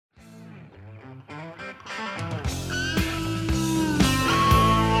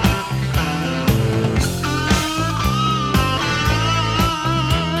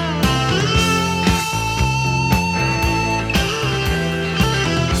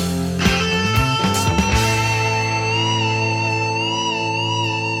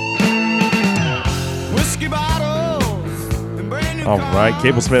All right,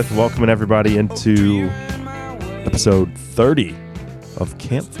 Cable Smith, welcoming everybody into episode 30 of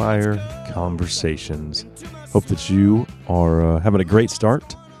Campfire Conversations. Hope that you are having a great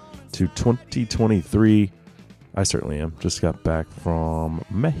start to 2023. I certainly am. Just got back from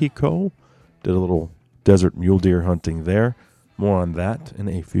Mexico. Did a little desert mule deer hunting there. More on that in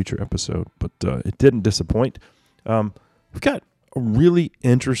a future episode, but it didn't disappoint. We've got a really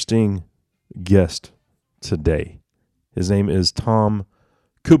interesting guest today. His name is Tom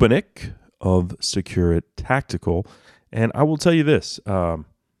Kubinick of Securit Tactical. And I will tell you this, I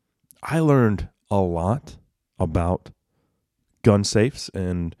learned a lot about gun safes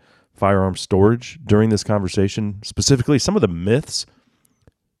and firearm storage during this conversation, specifically some of the myths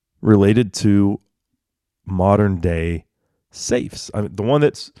related to modern day safes. I mean, the one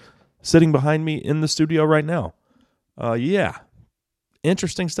that's sitting behind me in the studio right now.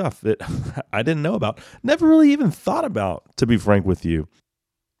 Interesting stuff that I didn't know about. Never really even thought about, to be frank with you.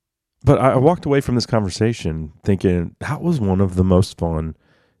 But I walked away from this conversation thinking that was one of the most fun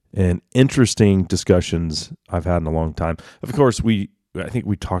and interesting discussions I've had in a long time. Of course, I think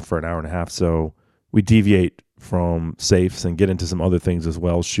we talked for an hour and a half, so we deviate from safes and get into some other things as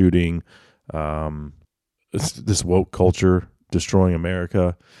well, shooting, this woke culture destroying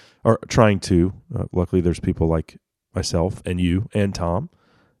America, or trying to. Luckily, there's people like myself and you and Tom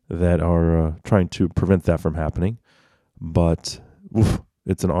that are trying to prevent that from happening. But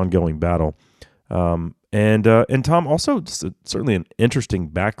it's an ongoing battle. And Tom also certainly an interesting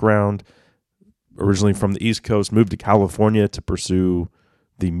background. Originally from the East Coast, moved to California to pursue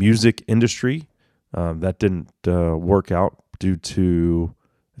the music industry. That didn't work out due to,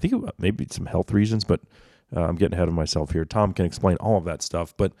 I think, maybe some health reasons, but I'm getting ahead of myself here. Tom can explain all of that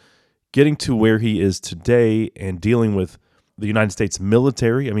stuff, but getting to where he is today and dealing with the United States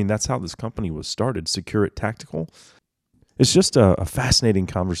military, I mean, that's how this company was started, Securit Tactical. It's just a fascinating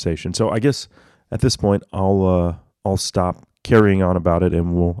conversation. So I guess at this point, I'll stop carrying on about it,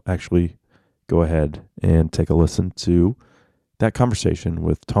 and we'll actually go ahead and take a listen to that conversation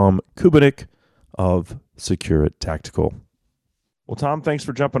with Tom Kubinick of Securit Tactical. Well, Tom, thanks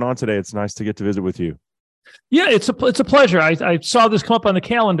for jumping on today. It's nice to get to visit with you. Yeah, it's a pleasure. I saw this come up on the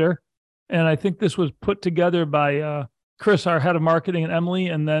calendar, and I think this was put together by Chris, our head of marketing, and Emily,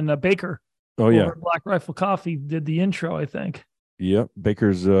 and then Baker. Oh, yeah. Black Rifle Coffee did the intro, I think. Yep.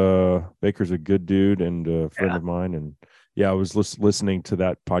 Baker's a good dude and a friend of mine. And yeah, I was listening to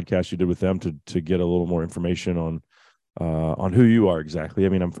that podcast you did with them to get a little more information on who you are exactly. I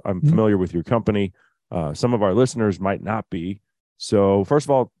mean, I'm familiar with your company. Some of our listeners might not be. So first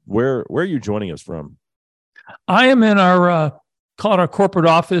of all, where are you joining us from? I am in our corporate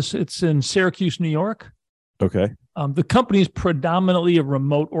office. It's in Syracuse, New York. Okay. The company is predominantly a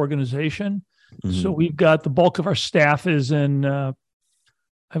remote organization. Mm-hmm. So we've got the bulk of our staff is in,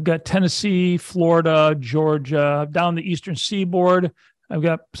 I've got Tennessee, Florida, Georgia, down the Eastern Seaboard. I've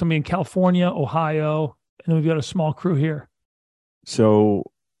got somebody in California, Ohio, and then we've got a small crew here. So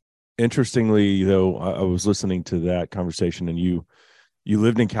interestingly, though, I was listening to that conversation, and you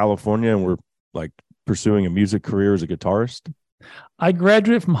lived in California and were like pursuing a music career as a guitarist. I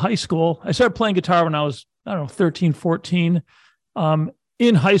graduated from high school. I started playing guitar when I was, 13, 14.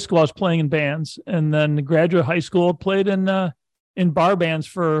 In high school, I was playing in bands, and then graduate high school, played in bar bands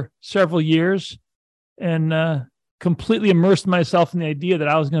for several years, and completely immersed myself in the idea that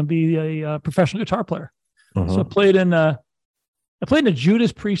I was going to be a professional guitar player. Uh-huh. So I played in a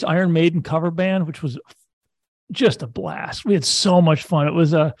Judas Priest Iron Maiden cover band, which was just a blast. We had so much fun. It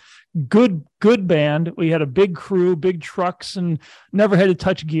was a good band. We had a big crew, big trucks, and never had to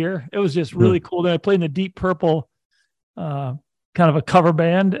touch gear. It was just really cool. Then I played in the Deep Purple, kind of a cover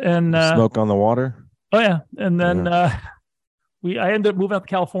band, and Smoke on the Water. Oh yeah. And then I ended up moving up to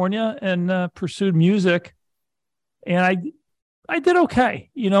California and pursued music, and I did okay.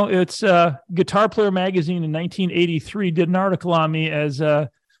 It's Guitar Player magazine in 1983 did an article on me as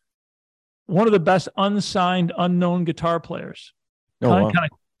one of the best unsigned, unknown guitar players.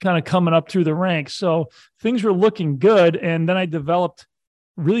 Kind of coming up through the ranks. So things were looking good. And then I developed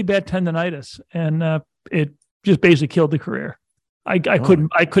really bad tendonitis, and it just basically killed the career. I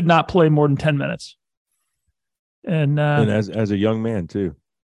could not play more than 10 minutes. And as a young man too.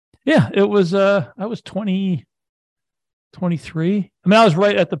 Yeah, it was, I was 23. I mean, I was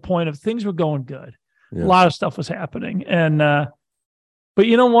right at the point of things were going good. Yeah. A lot of stuff was happening. And, but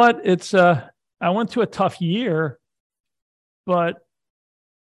you know what? It's, I went through a tough year, but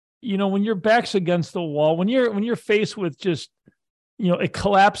when your back's against the wall, when you're faced with just, a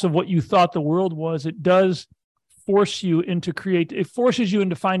collapse of what you thought the world was, it does force you into it forces you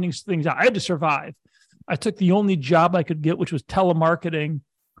into finding things out. I had to survive. I took the only job I could get, which was telemarketing,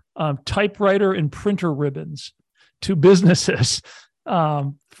 typewriter and printer ribbons to businesses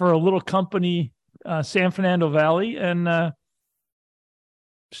for a little company, San Fernando Valley, and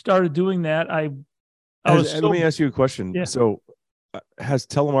started doing that. Let me ask you a question. Yeah. So has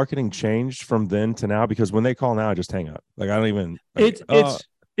telemarketing changed from then to now? Because when they call now, I just hang up. Like I don't even. Like,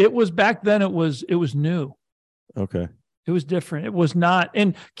 it was back then. It was new. Okay. It was different. It was not.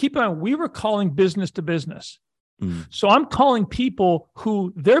 And keep in mind, we were calling business to business. So I'm calling people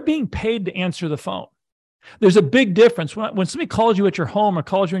who they're being paid to answer the phone. There's a big difference. When somebody calls you at your home or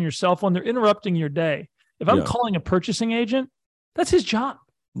calls you on your cell phone, they're interrupting your day. If I'm calling a purchasing agent, that's his job.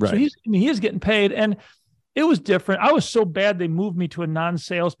 Right. So he is getting paid. And it was different. I was so bad they moved me to a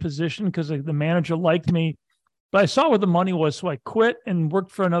non-sales position because the manager liked me. But I saw where the money was, so I quit and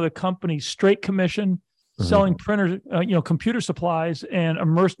worked for another company, straight commission, selling printers, computer supplies, and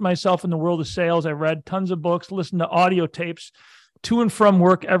immersed myself in the world of sales. I read tons of books, listened to audio tapes to and from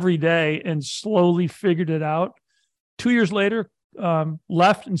work every day, and slowly figured it out. 2 years later,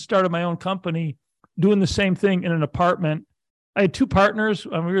 left and started my own company, doing the same thing in an apartment. I had two partners.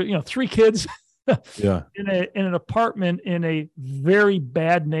 We were, 3 kids. Yeah. In an apartment in a very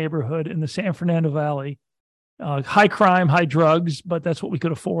bad neighborhood in the San Fernando Valley. High crime, high drugs, but that's what we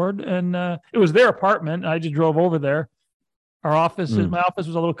could afford. And it was their apartment. I just drove over there. My office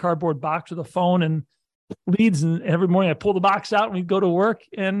was a little cardboard box with a phone and leads. And every morning I pull the box out and we'd go to work.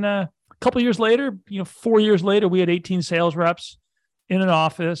 And a couple of years later, 4 years later, we had 18 sales reps in an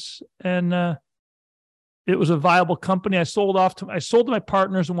office, and it was a viable company. I sold to my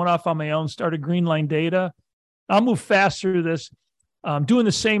partners and went off on my own, started Greenline Data. I'll move fast through this. Doing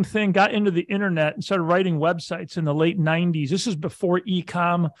the same thing, got into the internet and started writing websites in the late 90s. This is before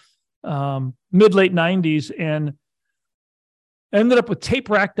e-com, mid-late 90s, and ended up with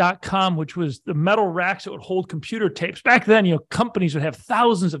TapeRack.com, which was the metal racks that would hold computer tapes. Back then, companies would have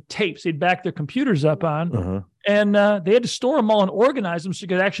thousands of tapes they'd back their computers up on, and they had to store them all and organize them so you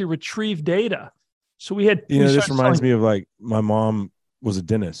could actually retrieve data. So we had... this reminds me of, like, my mom was a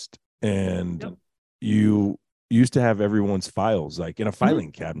dentist, and you used to have everyone's files like in a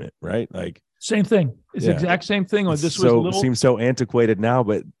filing cabinet, right? Like same thing. It's the exact same thing. Like this seems so antiquated now,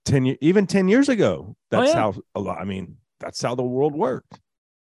 but 10 years ago, that's how that's how the world worked.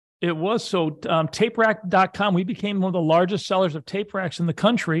 It was. So TapeRack.com, we became one of the largest sellers of tape racks in the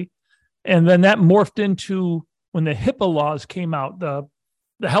country. And then that morphed into when the HIPAA laws came out, the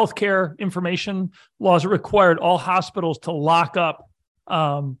healthcare information laws required all hospitals to lock up,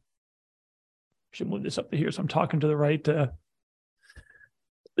 should move this up to here so I'm talking to the right. It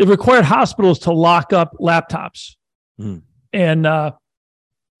required hospitals to lock up laptops. And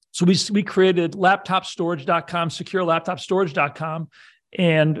so we created laptopstorage.com, securelaptopstorage.com.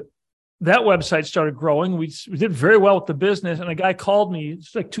 And that website started growing. We did very well with the business. And a guy called me,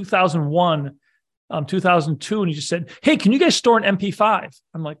 it's like 2001, 2002. And he just said, "Hey, can you guys store an MP5?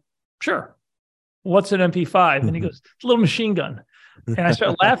 I'm like, "Sure." "What's an MP5? And he goes, "It's a little machine gun." And I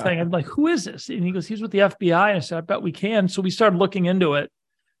started laughing. I'm like, "Who is this?" And he goes, "He's with the FBI." And I said, "I bet we can." So we started looking into it.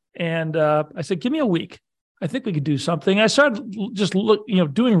 And I said, "Give me a week. I think we could do something." I started just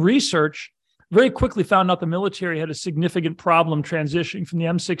doing research. Very quickly found out the military had a significant problem transitioning from the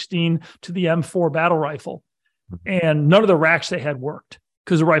M16 to the M4 battle rifle. And none of the racks they had worked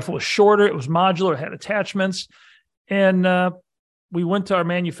because the rifle was shorter, it was modular, it had attachments. And we went to our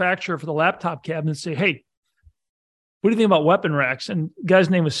manufacturer for the laptop cabinet and say, "Hey, what do you think about weapon racks?" And the guy's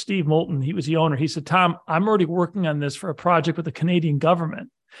name was Steve Moulton. He was the owner. He said, "Tom, I'm already working on this for a project with the Canadian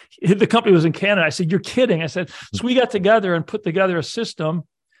government." The company was in Canada. I said, "You're kidding." I said, so we got together and put together a system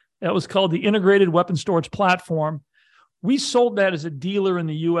that was called the Integrated Weapon Storage Platform. We sold that as a dealer in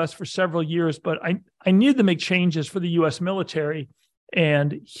the U.S. for several years, but I needed to make changes for the U.S. military,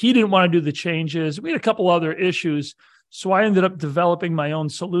 and he didn't want to do the changes. We had a couple other issues, so I ended up developing my own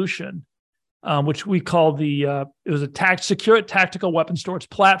solution, which we called it was a secure tactical weapon storage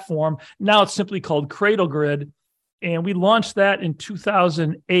platform. Now it's simply called CradleGrid, and we launched that in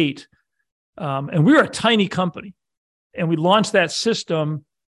 2008. And we were a tiny company, and we launched that system.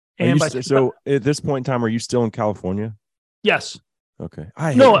 And so at this point in time, are you still in California? Yes. Okay.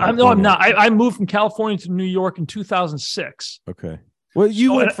 I'm not. I moved from California to New York in 2006. Okay. Well,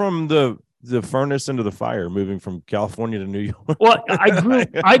 you went from the furnace into the fire, moving from California to New York. Well,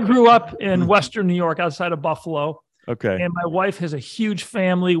 I grew up in Western New York, outside of Buffalo. Okay. And my wife has a huge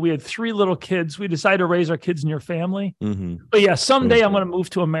family. We had 3 little kids. We decided to raise our kids in your family. But yeah, someday I'm going to move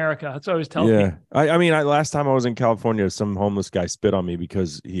to America. That's what I was telling me. I mean, last time I was in California, some homeless guy spit on me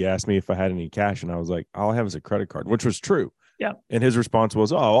because he asked me if I had any cash, and I was like, "All I have is a credit card," which was true. Yeah. And his response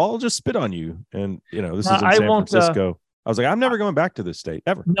was, "Oh, I'll just spit on you." And this No, is in I San won't, Francisco. I was like, "I'm never going back to this state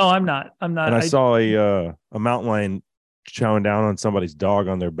ever." No, I'm not. I'm not. And I saw a mountain lion chowing down on somebody's dog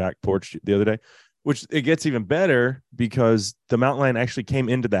on their back porch the other day, which it gets even better because the mountain lion actually came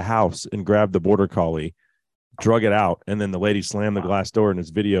into the house and grabbed the border collie, drug it out, and then the lady slammed the glass door and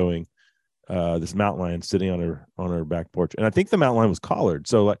is videoing this mountain lion sitting on her back porch. And I think the mountain lion was collared.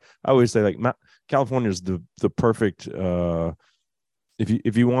 So like I always say, like California is the perfect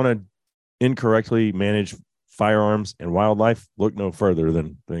if you want to incorrectly manage firearms and wildlife, look no further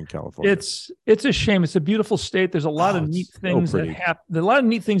than California. It's a shame. It's a beautiful state. There's a lot of neat things that happen. There's a lot of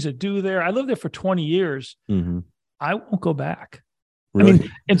neat things to do there. I lived there for 20 years. Mm-hmm. I won't go back. Really? I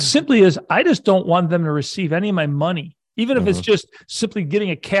mean, it simply is, I just don't want them to receive any of my money, even if it's just simply getting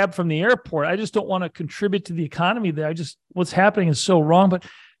a cab from the airport. I just don't want to contribute to the economy there. What's happening is so wrong, but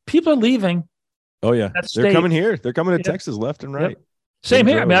people are leaving. Oh yeah. They're coming here. They're coming to Texas left and right. Yep. Same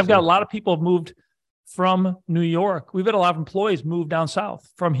here. I mean, I've got a lot of people have moved from New York. We've had a lot of employees move down south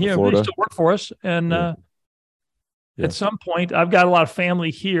from here. They still work for us. And at some point, I've got a lot of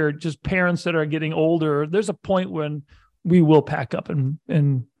family here, just parents that are getting older. There's a point when we will pack up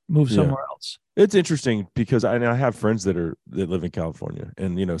and move somewhere else. It's interesting because I have friends that live in California,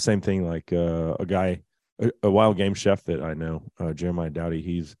 and same thing. Like a guy, a wild game chef that I know, Jeremiah Dowdy.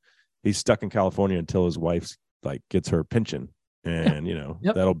 He's stuck in California until his wife gets her pension, and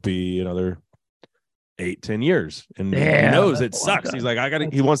that'll be another 8-10 years, and he knows it sucks. He's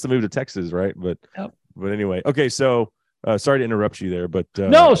like, he wants to move to Texas, right? But anyway, okay. So sorry to interrupt you there, but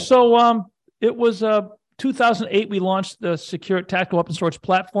no. So it was 2008. We launched the Secure Tactical Weapon Storage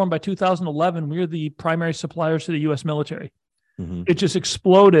platform. By 2011, we were the primary suppliers to the U.S. military. Mm-hmm. It just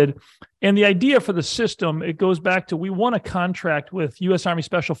exploded, and the idea for the system, it goes back to, we won a contract with U.S. Army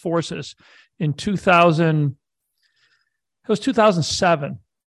Special Forces in 2000. It was 2007.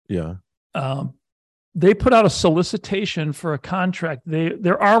 Yeah. They put out a solicitation for a contract.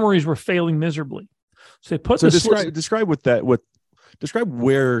 Their armories were failing miserably. So they put describe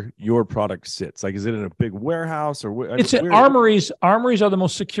where your product sits. Like, is it in a big warehouse or it's in armories? Armories are the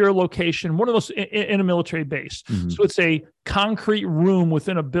most secure location, one of those in a military base. Mm-hmm. So it's a concrete room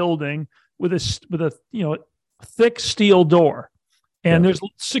within a building with a thick steel door. And there's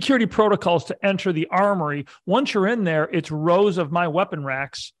security protocols to enter the armory. Once you're in there, it's rows of my weapon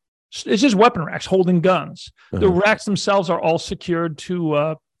racks. It's just weapon racks holding guns. Uh-huh. The racks themselves are all secured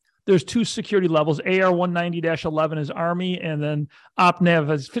to, there's 2 security levels. AR 190-11 is Army, and then OpNav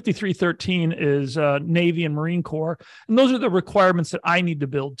as 5313 is Navy and Marine Corps. And those are the requirements that I need to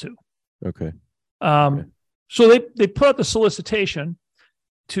build to. Okay. So they put out the solicitation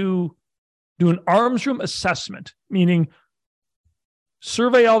to do an arms room assessment, meaning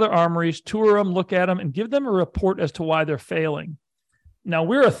survey all their armories, tour them, look at them, and give them a report as to why they're failing. Now,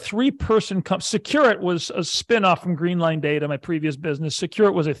 we're a 3-person company. Securite was a spinoff from Greenline Data, my previous business.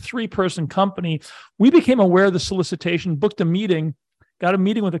 Securite was a 3-person company. We became aware of the solicitation, booked a meeting, got a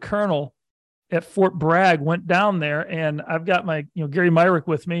meeting with a colonel at Fort Bragg, went down there, and I've got my Gary Myrick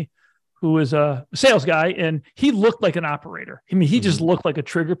with me, who is a sales guy, and he looked like an operator. I mean, he just looked like a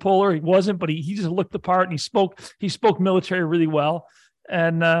trigger puller. He wasn't, but he just looked the part, and he spoke military really well.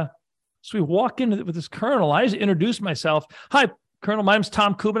 And so we walk in with this colonel. I just introduced myself. Hi, Colonel, my name's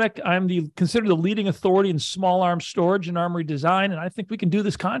Tom Kubanek. I'm considered the leading authority in small arms storage and armory design, and I think we can do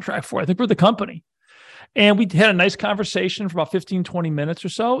this contract for you. I think we're the company. And we had a nice conversation for about 15, 20 minutes or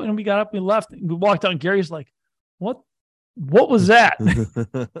so, and we got up and we left. And we walked out, and Gary's like, what was that?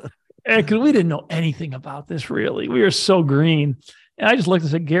 And because we didn't know anything about this, really. We were so green. And I just looked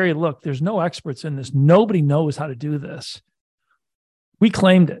and said, Gary, look, there's no experts in this. Nobody knows how to do this. We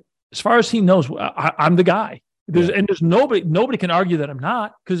claimed it. As far as he knows, I'm the guy. There's nobody can argue that I'm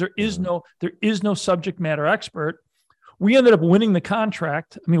not, because there is no subject matter expert. We ended up winning the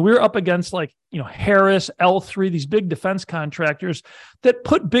contract. I mean, we were up against Harris, L3, these big defense contractors that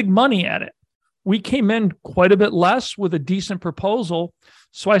put big money at it. We came in quite a bit less with a decent proposal.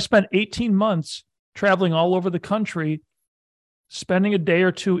 So I spent 18 months traveling all over the country, spending a day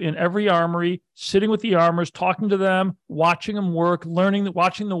or two in every armory, sitting with the armors, talking to them, watching them work,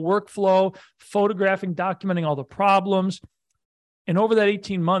 watching the workflow, photographing, documenting all the problems. And over that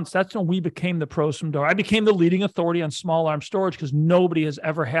 18 months, that's when we became the Prosumidor. I became the leading authority on small arms storage because nobody has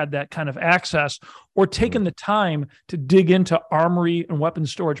ever had that kind of access or taken the time to dig into armory and weapon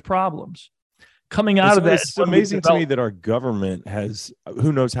storage problems. Coming out of that, it's amazing to me that our government has,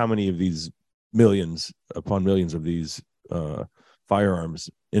 who knows how many of these millions upon millions of these firearms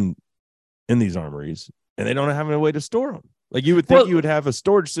in these armories, and they don't have a way to store them. Like, you would think you would have a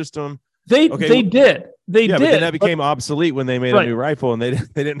storage system. They did. They yeah, did, but then that became obsolete when they made right. a new rifle, and they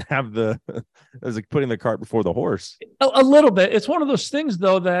didn't have the. It was like putting the cart before the horse. A little bit. It's one of those things,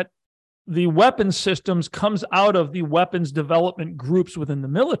 though, that the weapons systems comes out of the weapons development groups within the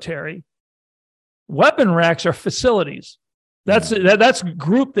military. Weapon racks are facilities. That's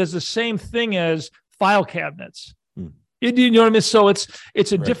grouped as the same thing as file cabinets. You know what I mean? So it's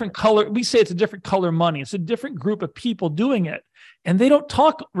a different color. We say it's a different color money. It's a different group of people doing it, and they don't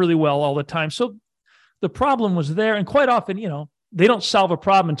talk really well all the time. So the problem was there, and quite often, they don't solve a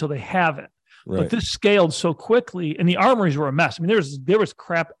problem until they have it. Right. But this scaled so quickly, and the armories were a mess. I mean, there was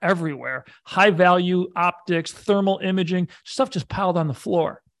crap everywhere. High value optics, thermal imaging, stuff just piled on the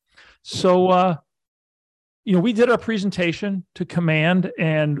floor. So, we did our presentation to command,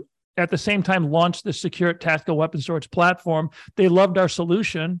 and at the same time launched the Secure Tactical Weapon Storage platform. They loved our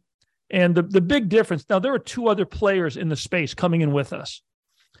solution. And the big difference, now there were two other players in the space coming in with us.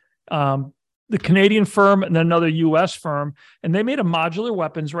 The Canadian firm and then another US firm, and they made a modular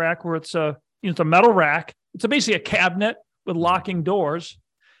weapons rack where it's a metal rack. It's basically a cabinet with locking doors.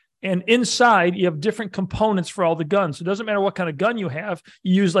 And inside, you have different components for all the guns. So it doesn't matter what kind of gun you have.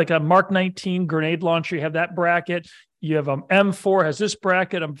 You use like a Mark 19 grenade launcher, you have that bracket. You have M4 has this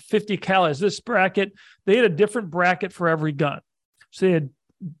bracket, 50 cal has this bracket. They had a different bracket for every gun. So they had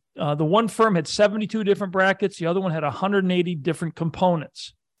the one firm had 72 different brackets. The other one had 180 different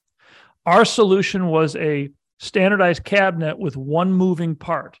components. Our solution was a standardized cabinet with one moving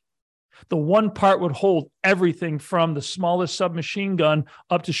part. The one part would hold everything from the smallest submachine gun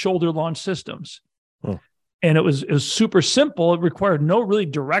up to shoulder launch systems. Oh. And it was super simple. It required no really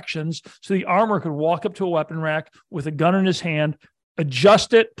directions. So the armor could walk up to a weapon rack with a gun in his hand,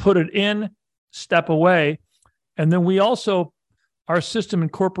 adjust it, put it in, step away. And then our system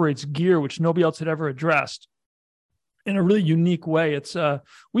incorporates gear, which nobody else had ever addressed in a really unique way.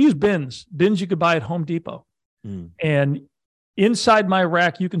 We use bins you could buy at Home Depot. And inside my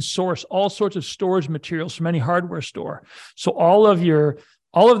rack, you can source all sorts of storage materials from any hardware store. So all of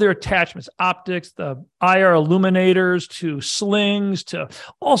their attachments, optics, the IR illuminators, to slings, to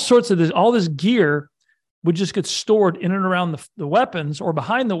all sorts of this, all this gear would just get stored in and around the weapons or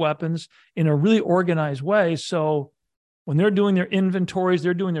behind the weapons in a really organized way. So when they're doing their inventories,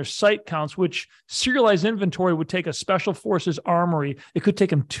 they're doing their site counts, which serialized inventory would take a special forces armory. It could take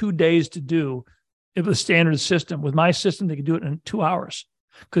them 2 days to do. It was a standard system. With my system, they could do it in 2 hours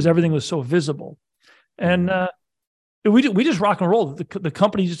because everything was so visible. And we just rock and roll. The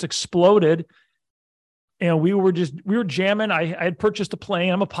company just exploded, and we were jamming. I had purchased a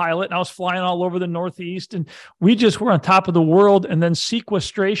plane. I'm a pilot, and I was flying all over the Northeast, and we just were on top of the world. And then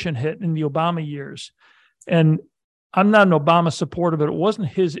sequestration hit in the Obama years, and I'm not an Obama supporter, but it wasn't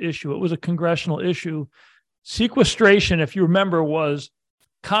his issue. It was a congressional issue. Sequestration, if you remember, was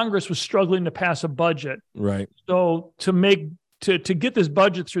Congress was struggling to pass a budget. Right. So to get this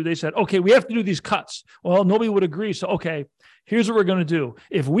budget through, they said, okay, we have to do these cuts. Well, nobody would agree. So, okay, here's what we're going to do.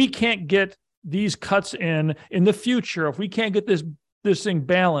 If we can't get these cuts in the future, if we can't get this thing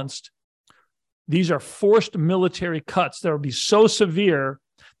balanced, these are forced military cuts that will be so severe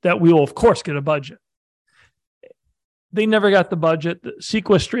that we will, of course, get a budget. They never got the budget. The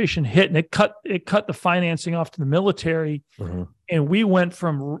sequestration hit, and it cut the financing off to the military. Uh-huh. And we went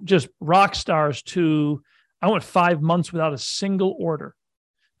from just rock stars to, I went 5 months without a single order,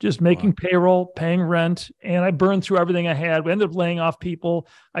 just making payroll, paying rent. And I burned through everything I had. We ended up laying off people.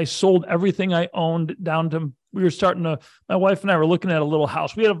 I sold everything I owned down to, my wife and I were looking at a little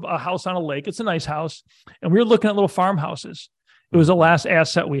house. We had a house on a lake. It's a nice house. And we were looking at little farmhouses. It was the last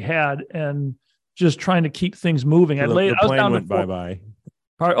asset we had. And just trying to keep things moving. So the plane went bye-bye.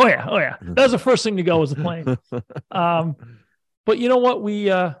 Oh yeah. That was the first thing to go, was the plane. But you know what?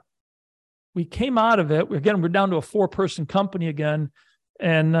 We came out of it. We're down to a 4-person company again.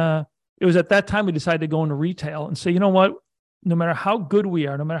 And it was at that time we decided to go into retail and say, you know what? No matter how good we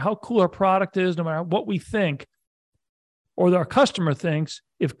are, no matter how cool our product is, no matter what we think or our customer thinks,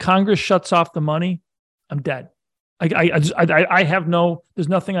 if Congress shuts off the money, I'm dead. I have there's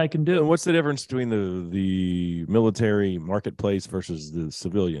nothing I can do. And what's the difference between the military marketplace versus the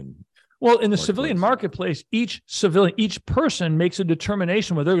civilian? Well, in the civilian marketplace, each person makes a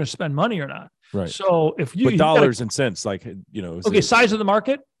determination whether they're going to spend money or not. Right. So if you, but dollars and cents, like, okay, size of the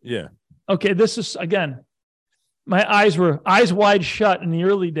market. Yeah. Okay. This is, again, my eyes were wide shut in the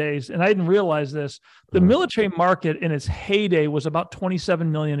early days, and I didn't realize this. The military market in its heyday was about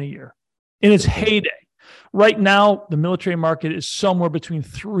 27 million a year. In its heyday. Right now, the military market is somewhere between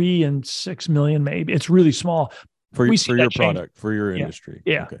 3 and 6 million, maybe. It's really small. For your product, for your industry.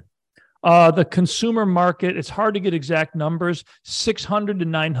 Yeah. Okay. The consumer market, it's hard to get exact numbers, 600 to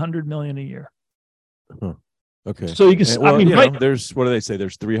 900 million a year. Huh. Okay. So you can, And, well, I mean, you right. know, there's, what do they say?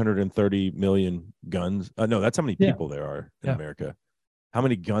 There's 330 million guns. No, that's how many Yeah. people there are in Yeah. America. How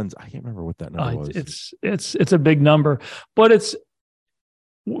many guns? I can't remember what that number was. It's a big number, but it's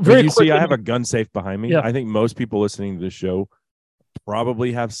But very you see, I quickly. have a gun safe behind me. Yeah. I think most people listening to this show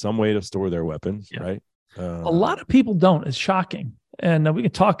probably have some way to store their weapons, Yeah. right? A lot of people don't. It's shocking. And we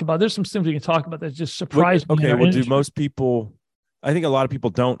can talk about, there's some things we can talk about that just surprised me. Okay, well, do industry. most people, I think a lot of people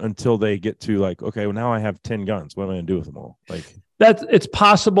don't until they get to like, okay, well, now I have 10 guns. What am I going to do with them all? Like, It's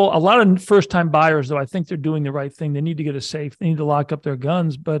possible. A lot of first-time buyers, though, I think they're doing the right thing. They need to get a safe. They need to lock up their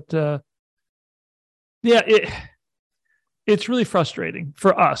guns. But it's really frustrating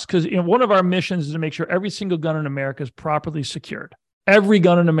for us because one of our missions is to make sure every single gun in America is properly secured. Every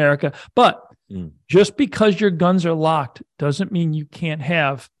gun in America. But just because your guns are locked doesn't mean you can't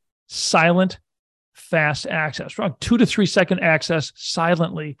have silent, fast access, around 2 to 3 second access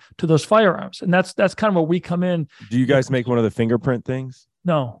silently to those firearms. And that's kind of where we come in. do you guys make one of the fingerprint things?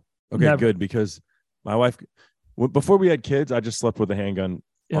 No. Okay, never. good. Because my wife, before we had kids, I just slept with a handgun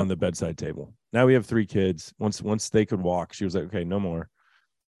on the bedside table. Now we have 3 kids. Once they could walk, she was like, okay, no more.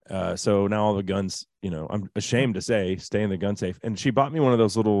 So now all the guns, I'm ashamed to say, stay in the gun safe. And she bought me one of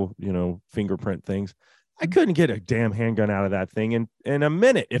those little, fingerprint things. I couldn't get a damn handgun out of that thing in a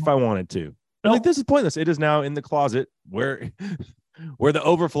minute if I wanted to. No. Like, this is pointless. It is now in the closet where the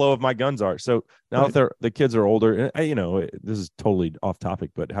overflow of my guns are. So now if the kids are older, this is totally off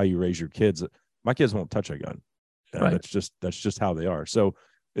topic, but how you raise your kids, my kids won't touch a gun. That's just how they are. So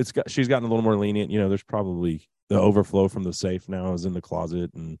she's gotten a little more lenient. There's probably the overflow from the safe now is in the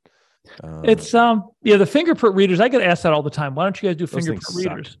closet, and it's the fingerprint readers. I get asked that all the time. Why don't you guys do fingerprint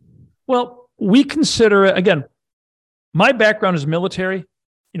readers? Well, we consider it, again, my background is military.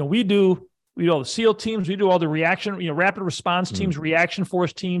 We do all the SEAL teams. We do all the reaction, rapid response teams, reaction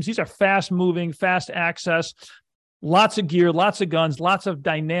force teams. These are fast moving, fast access, lots of gear, lots of guns, lots of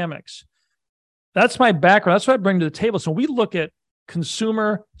dynamics. That's my background. That's what I bring to the table. So we look at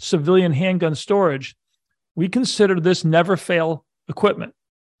consumer civilian handgun storage. We consider this never fail equipment.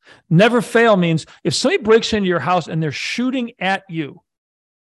 Never fail means if somebody breaks into your house and they're shooting at you,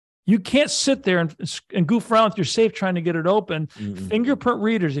 you can't sit there and goof around with your safe trying to get it open. Mm-hmm. Fingerprint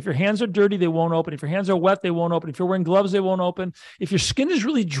readers, if your hands are dirty, they won't open. If your hands are wet, they won't open. If you're wearing gloves, they won't open. If your skin is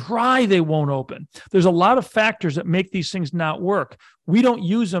really dry, they won't open. There's a lot of factors that make these things not work. We don't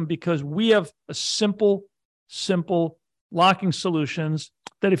use them because we have a simple locking solutions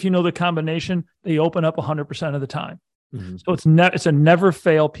that if you know the combination, they open up 100% of the time. Mm-hmm. So it's a never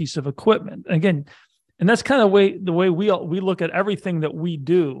fail piece of equipment. Again, and that's kind of the way we look at everything that we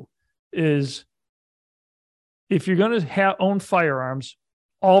do is if you're going to own firearms,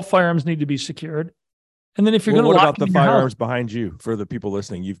 all firearms need to be secured. And then if you're going to what about the firearms behind you for the people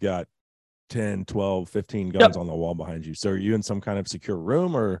listening? You've got 10, 12, 15 guns on the wall behind you. So are you in some kind of secure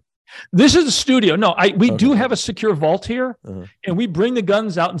room or? This is a studio. No, we do have a secure vault here, and we bring the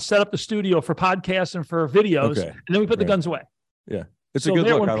guns out and set up the studio for podcasts and for videos, and then we put the guns away. Yeah, it's a good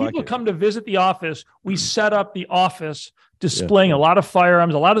look. When people come to visit the office, we set up the office displaying a lot of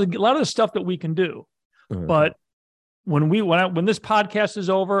firearms, a lot of the stuff that we can do. But when this podcast is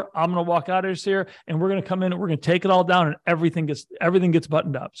over, I'm going to walk out of here, and we're going to come in and we're going to take it all down, and everything gets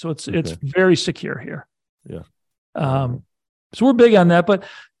buttoned up. So it's very secure here. Yeah. So we're big on that, but.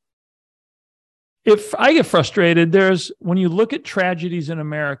 If I get frustrated, when you look at tragedies in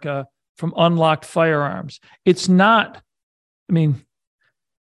America from unlocked firearms, it's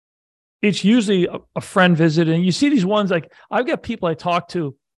usually a friend visiting. You see these ones, like I've got people I talk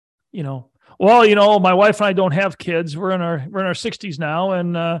to, my wife and I don't have kids. We're in our 60s now,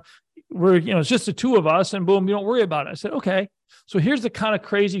 and it's just the two of us, and boom, you don't worry about it. I said, okay. So here's the kind of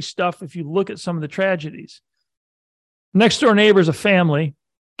crazy stuff. If you look at some of the tragedies, next door neighbor's a family.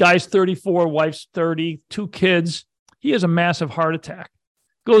 Guy's 34, wife's 30, 2 kids. He has a massive heart attack.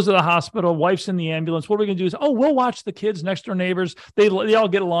 Goes to the hospital, wife's in the ambulance. What are we going to do? We'll watch the kids, next door neighbors. They all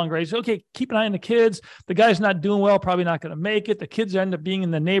get along great. So, okay, keep an eye on the kids. The guy's not doing well, probably not going to make it. The kids end up being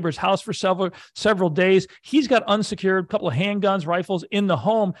in the neighbor's house for several days. He's got unsecured, couple of handguns, rifles in the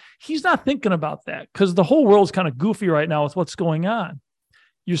home. He's not thinking about that because the whole world's kind of goofy right now with what's going on.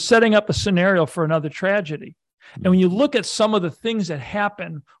 You're setting up a scenario for another tragedy. And when you look at some of the things that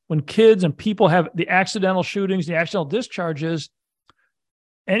happen when kids and people have the accidental shootings, the accidental discharges,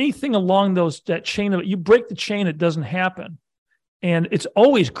 anything along that chain you break the chain, it doesn't happen. And it's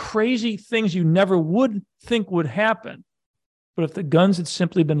always crazy things you never would think would happen. But if the guns had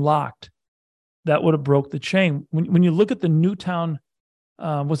simply been locked, that would have broke the chain. When you look at the Newtown,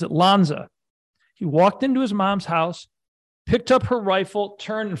 was it Lanza? He walked into his mom's house, picked up her rifle,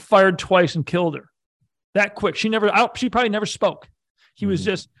 turned and fired twice and killed her. that quick. She probably never spoke. He was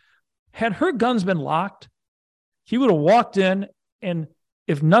just, had her guns been locked, he would have walked in, and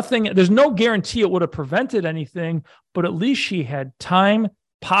if nothing, there's no guarantee it would have prevented anything, but at least she had time.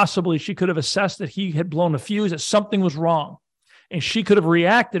 Possibly she could have assessed that he had blown a fuse, that something was wrong. And she could have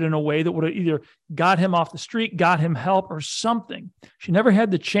reacted in a way that would have either got him off the street, got him help, or something. She never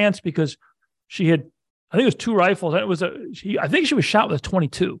had the chance because she had, I think it was 2 rifles. I think she was shot with a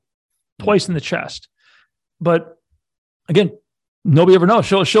 22, twice in the chest. But again, nobody ever knows.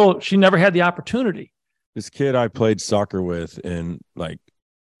 She never had the opportunity. This kid I played soccer with in like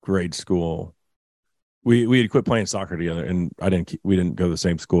grade school, we had quit playing soccer together, and we didn't go to the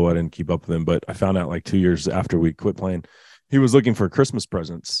same school. I didn't keep up with him, but I found out like 2 years after we quit playing, he was looking for Christmas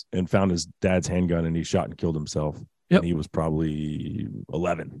presents and found his dad's handgun, and he shot and killed himself. Yep. And he was probably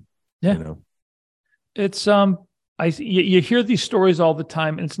 11. Yeah. You know, it's you hear these stories all the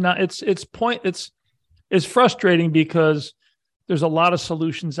time, and it's frustrating because there's a lot of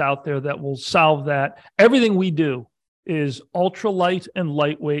solutions out there that will solve that. Everything we do is ultralight and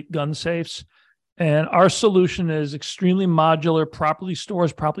lightweight gun safes. And our solution is extremely modular, properly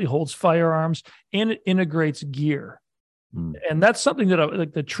stores, properly holds firearms, and it integrates gear. And that's something that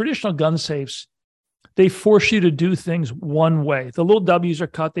like the traditional gun safes, they force you to do things one way. The little W's are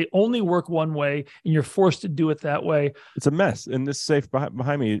cut. They only work one way, and you're forced to do it that way. It's a mess. And this safe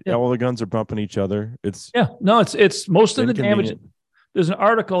behind me, all the guns are bumping each other. It's most of the damage. There's an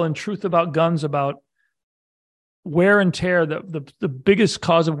article in Truth About Guns about wear and tear. The biggest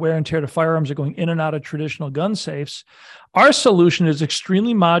cause of wear and tear to firearms are going in and out of traditional gun safes. Our solution is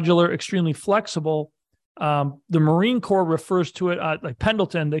extremely modular, extremely flexible. The Marine Corps refers to it like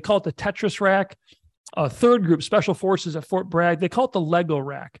Pendleton. They call it the Tetris rack. Third Group, Special Forces at Fort Bragg, they call it the Lego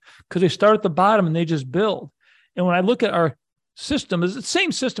rack because they start at the bottom and they just build. And when I look at our system, it's the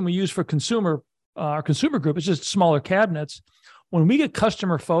same system we use for our consumer group. It's just smaller cabinets. When we get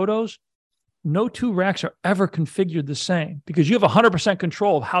customer photos, no 2 racks are ever configured the same because you have 100%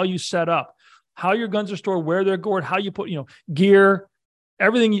 control of how you set up, how your guns are stored, where they're stored, how you put, gear,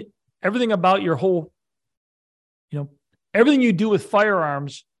 everything about your whole, everything you do with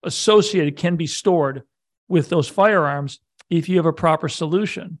firearms associated can be stored with those firearms if you have a proper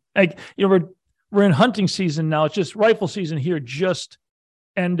solution. Like, we're in hunting season now. It's just rifle season here just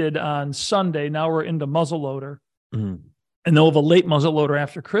ended on Sunday. Now we're into muzzleloader. Mm-hmm. And they'll have a late muzzleloader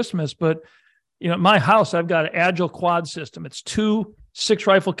after Christmas. But, at my house, I've got an Agile quad system. It's 2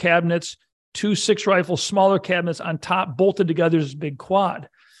 6-rifle cabinets, 2 6-rifle smaller cabinets on top, bolted together as a big quad.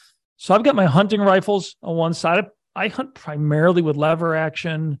 So I've got my hunting rifles on one side. I hunt primarily with lever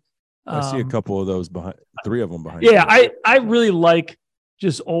action. I see a couple of those behind, 3 of them behind. Yeah, I really like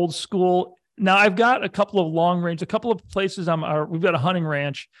just old school. Now I've got a couple of long range, a couple of places we've got a hunting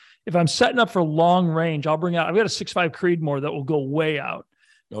ranch. If I'm setting up for long range, I've got a 6.5 Creedmoor that will go way out.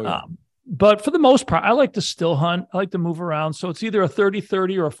 Oh, yeah. But for the most part, I like to still hunt. I like to move around. So it's either a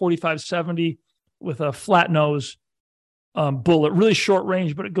 30-30 or a 45-70 with a flat nose bullet, really short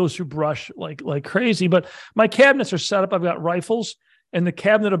range, but it goes through brush like crazy. But my cabinets are set up. I've got rifles, and the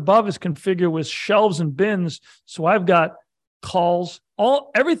cabinet above is configured with shelves and bins. So I've got calls.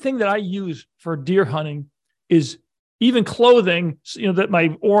 Everything that I use for deer hunting is even clothing. That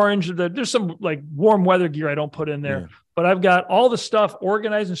my orange. There's some like warm weather gear I don't put in there, but I've got all the stuff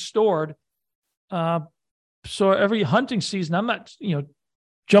organized and stored. So every hunting season, I'm not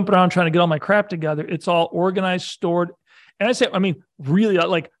jumping around trying to get all my crap together. It's all organized, stored. And really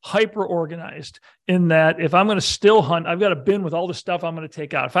like hyper organized in that if I'm going to still hunt, I've got a bin with all the stuff I'm going to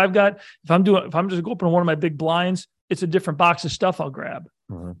take out. If I'm just going to open one of my big blinds, it's a different box of stuff I'll grab.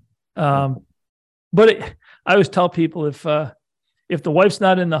 Mm-hmm. I always tell people if the wife's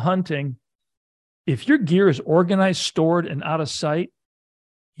not in the hunting, if your gear is organized, stored, and out of sight,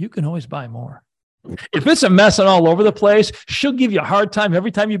 you can always buy more. If it's a mess and all over the place, she'll give you a hard time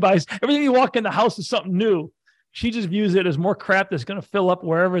every time you walk in the house is something new. She just views it as more crap that's going to fill up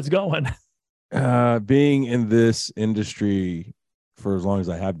wherever it's going. Being in this industry for as long as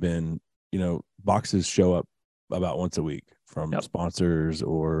I have been, boxes show up about once a week from sponsors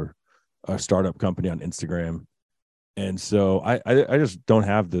or a startup company on Instagram. And so I just don't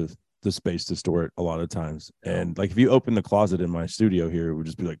have the space to store it a lot of times. And like, if you open the closet in my studio here, it would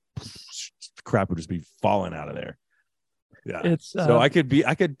just be like, crap would just be falling out of there. Yeah. So I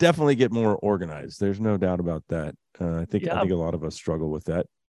could definitely get more organized. There's no doubt about that. I think a lot of us struggle with that.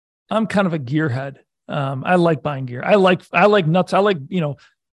 I'm kind of a gearhead. I like buying gear. I like nuts. I like,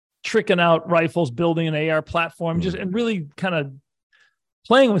 tricking out rifles, building an AR platform, and really kind of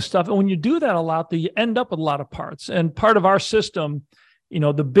playing with stuff. And when you do that a lot, you end up with a lot of parts. And part of our system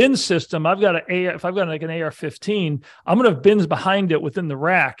the bin system, if I've got like an AR-15, I'm going to have bins behind it within the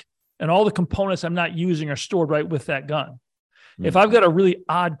rack, and all the components I'm not using are stored right with that gun. If I've got a really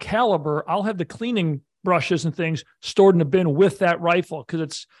odd caliber, I'll have the cleaning brushes and things stored in a bin with that rifle,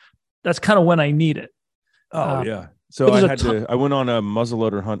 because that's kind of when I need it. Oh, yeah. So I went on a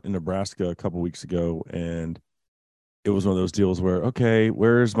muzzleloader hunt in Nebraska a couple weeks ago, and it was one of those deals where, okay,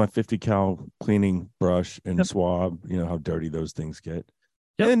 where's my 50 cal cleaning brush and swab? You know how dirty those things get.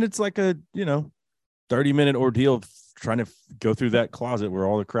 Yep. And it's like a 30-minute ordeal of trying to go through that closet where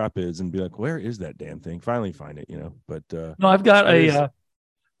all the crap is and be like, where is that damn thing? Finally find it, But no, I've got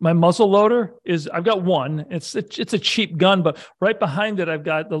my muzzle loader I've got one. It's a cheap gun, but right behind it, I've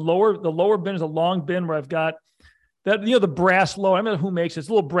got the lower bin is a long bin where I've got that, the brass loader. I don't know who makes it. It's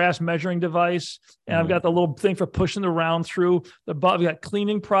a little brass measuring device. And I've got the little thing for pushing the round through I've got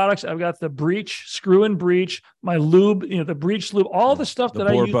cleaning products. I've got the breech, screw in breech, my lube, the breech lube, all the stuff that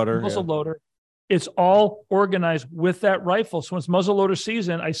I use in the muzzle loader. It's all organized with that rifle. So when it's muzzleloader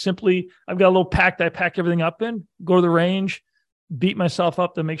season, I've got a little pack that I pack everything up in, go to the range, beat myself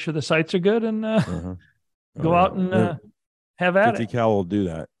up to make sure the sights are good, and go out and have at 50 cal will do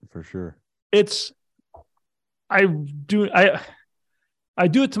that for sure. I do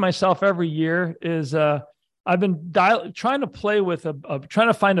it to myself every year. I've been trying to play with trying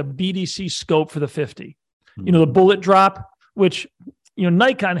to find a BDC scope for the 50, the bullet drop, which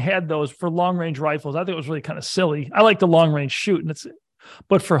Nikon had those for long range rifles. I think it was really kind of silly. I like the long range shoot,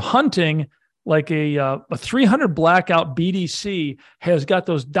 but for hunting, like a 300 blackout BDC has got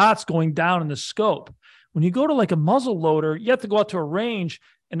those dots going down in the scope. When you go to like a muzzle loader, you have to go out to a range,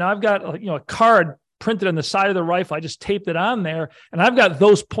 and I've got a card printed on the side of the rifle. I just taped it on there, and I've got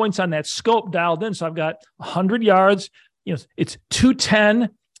those points on that scope dialed in. So I've got 100 yards. It's 210,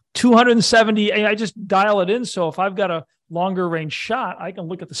 270, and I just dial it in. So if I've got a longer range shot, I can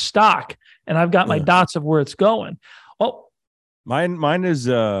look at the stock, and I've got my dots of where it's going. Well, mine is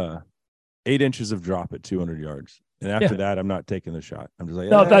 8 inches of drop at 200 yards, and after that, I'm not taking the shot. I'm just like,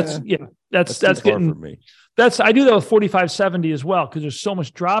 no, that's getting for me. I do that with 45-70 as well, because there's so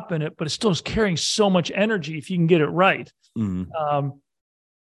much drop in it, but it still is carrying so much energy if you can get it right. Mm-hmm.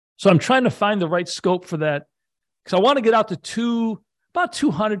 So I'm trying to find the right scope for that, because I want to get out to about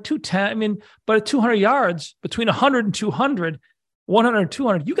 200, 210. But at 200 yards, between 100 and 200, 100 and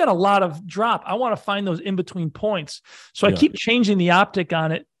 200, you got a lot of drop. I want to find those in between points. So I keep changing the optic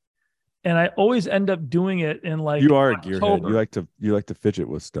on it, and I always end up doing it in like you are a gearhead. You like to fidget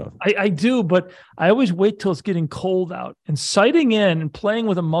with stuff. I do, but I always wait till it's getting cold out, and sighting in and playing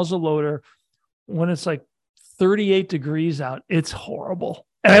with a muzzle loader when it's like 38 degrees out, it's horrible.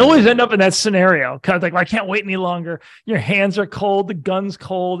 And I always end up in that scenario, kind of like, I can't wait any longer. Your hands are cold, the gun's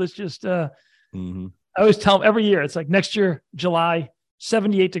cold. It's just, I always tell them every year, it's like next year, July,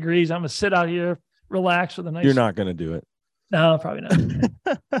 78 degrees. I'm going to sit out here, relax with a nice. You're not going to do it. No, probably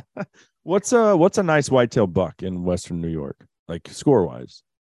not. What's a nice whitetail buck in Western New York, like score wise?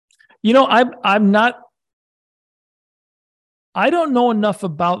 I'm not. I don't know enough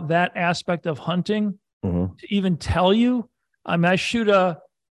about that aspect of hunting to even tell you.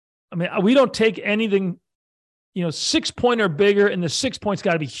 We don't take anything, 6-point or bigger, and the 6 points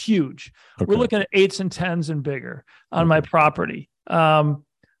got to be huge. Okay. We're looking at 8s and 10s and bigger on my property. I'm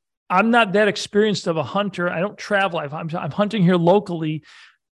not that experienced of a hunter. I don't travel. I'm hunting here locally,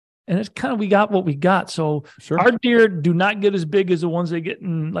 and it's kind of, we got what we got. So our deer do not get as big as the ones they get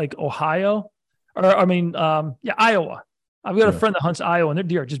in like Ohio, Iowa. I've got a friend that hunts Iowa, and their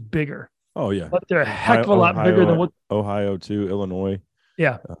deer are just bigger. Oh yeah, but they're a heck of a lot bigger than what Ohio too, Illinois.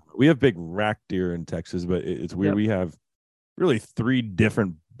 Yeah, we have big rack deer in Texas, but it's weird. Yep. We have really 3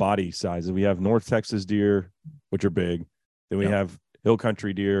 different body sizes. We have North Texas deer, which are big. Then we have hill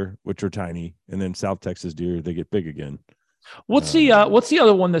country deer, which are tiny, and then South Texas deer, they get big again. What's the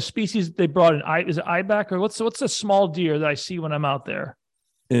other one? The species they brought in? Is it Ibex, or what's the small deer that I see when I'm out there?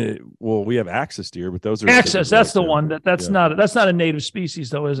 Well, we have axis deer, but those are axis. That's the one that's not a native species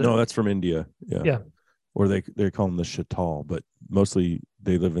though, is it? No, that's from India. Yeah. Or they call them the chatal, but mostly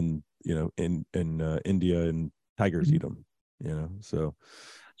they live in India, and tigers eat them. So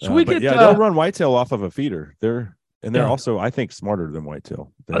they'll run whitetail off of a feeder. They're also, I think, smarter than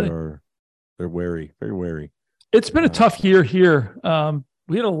whitetail. They're wary, very wary. It's been a tough year here.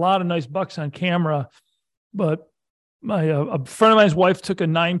 We had a lot of nice bucks on camera, but a friend of mine's wife took a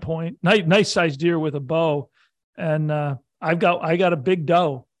 9-point, nice sized deer with a bow, and I got a big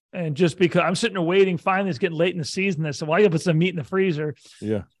doe. And just because I'm sitting there waiting, finally it's getting late in the season, I said, well, I gotta put some meat in the freezer.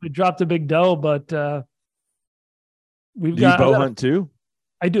 Yeah. We dropped a big doe, but Do you bow hunt too?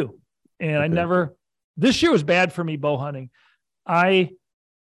 I do. And this year was bad for me bow hunting. I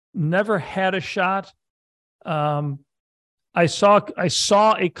never had a shot. I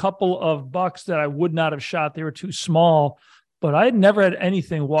saw a couple of bucks that I would not have shot. They were too small, but I had never had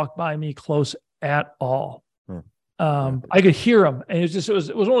anything walk by me close at all. I could hear them, and it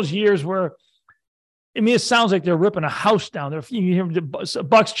was one of those years where, I mean, it sounds like they're ripping a house down. You hear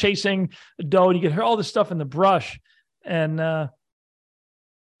bucks chasing a doe, and you can hear all this stuff in the brush. And no,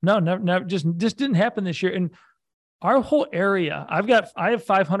 never, just didn't happen this year. And our whole area, I have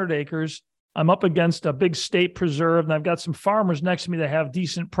 500 acres. I'm up against a big state preserve, and I've got some farmers next to me that have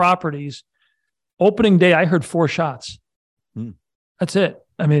decent properties. Opening day, I heard 4 shots. That's it.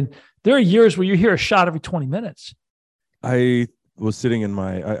 I mean, there are years where you hear a shot every 20 minutes. I was sitting in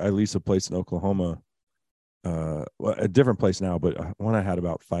I lease a place in Oklahoma, a different place now, but one I had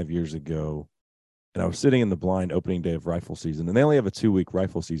about 5 years ago. And I was sitting in the blind opening day of rifle season, and they only have a 2-week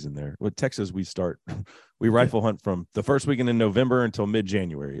rifle season there. With Texas, we rifle hunt from the first weekend in November until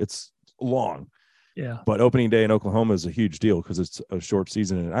mid-January. It's long. Yeah. But opening day in Oklahoma is a huge deal because it's a short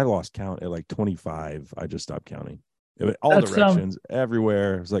season, and I lost count at like 25. I just stopped counting. All directions,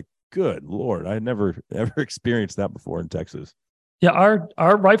 everywhere. It was like, good Lord, I had never ever experienced that before in Texas. Yeah,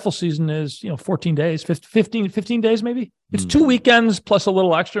 our rifle season is 14 days, 15 days maybe. It's 2 weekends plus a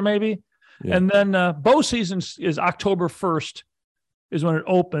little extra maybe. Yeah. And then bow season is October 1st is when it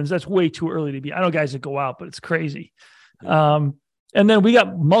opens. That's way too early to be. I know guys that go out, but it's crazy. Yeah. And then we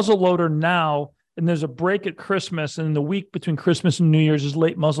got muzzleloader now, and there's a break at Christmas, and the week between Christmas and New Year's is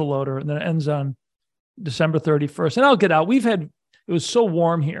late muzzleloader, and then it ends on December 31st. And I'll get out. It was so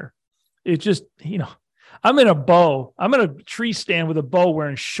warm here. It just, I'm in a tree stand with a bow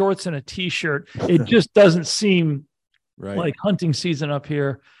wearing shorts and a t-shirt. It just doesn't seem like hunting season up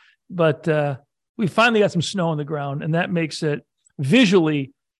here. But we finally got some snow on the ground, and that makes it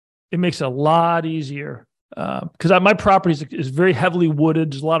visually, it makes it a lot easier. Because my property is very heavily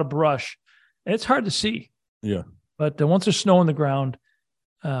wooded. There's a lot of brush, and it's hard to see. Yeah. But once there's snow on the ground,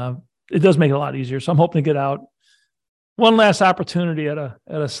 it does make it a lot easier. So I'm hoping to get out. One last opportunity at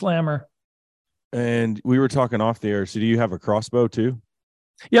a slammer. And we were talking off the air. So do you have a crossbow too?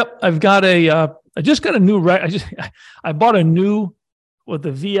 Yep. I've got I just got a new, I bought a new, with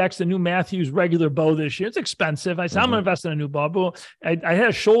the VX, the new Matthews regular bow this year. It's expensive. I said, I'm going to invest in a new bow. But I had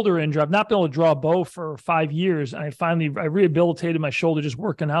a shoulder injury. I've not been able to draw a bow for 5 years. And I rehabilitated my shoulder just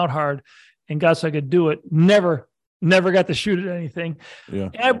working out hard and got so I could do it. Never got to shoot at anything. Yeah.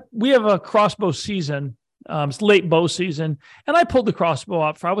 And we have a crossbow season. It's late bow season. And I pulled the crossbow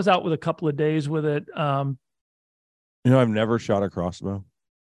out. I was out with a couple of days with it. I've never shot a crossbow.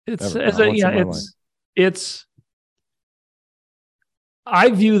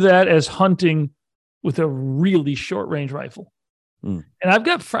 I view that as hunting with a really short range rifle. And I've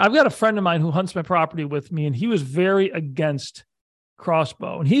got a friend of mine who hunts my property with me, and he was very against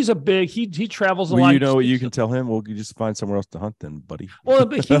crossbow. And he's he travels a lot. You can tell him, well, you just find somewhere else to hunt then, buddy. Well,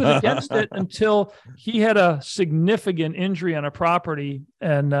 but he was against it until he had a significant injury on a property,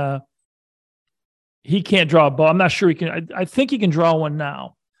 and he can't draw a bow. I'm not sure he can. I think he can draw one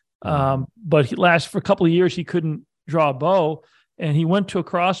now. But for a couple of years, he couldn't draw a bow. And he went to a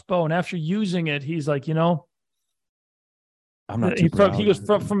crossbow, and after using it, he's like, I'm not too proud. He goes,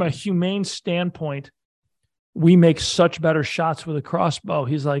 from a humane standpoint, we make such better shots with a crossbow.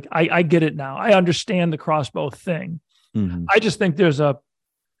 He's like, I get it now. I understand the crossbow thing. Mm-hmm. I just think there's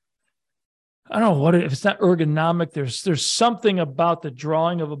I don't know if it's not ergonomic. There's something about the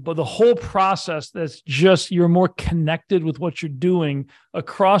drawing of the whole process that's just, you're more connected with what you're doing. A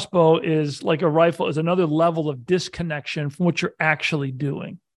crossbow is like a rifle, is another level of disconnection from what you're actually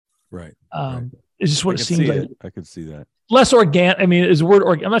doing. Right. It's just what it seems like. I could see that. Less organic. I mean, is the word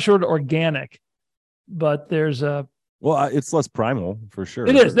I'm not sure what organic, but there's it's less primal for sure.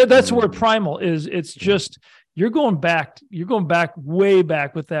 It is. That's the word primal is. It's just, you're going back way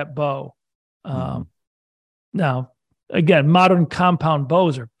back with that bow. Now, again, modern compound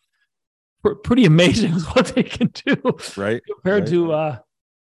bows are pretty amazing with what they can do, right? Compared to,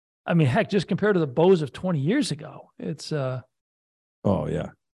 just compared to the bows of 20 years ago, it's it's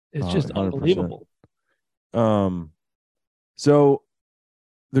just 100%. Unbelievable. So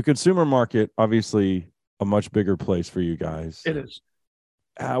the consumer market, obviously, a much bigger place for you guys. It is.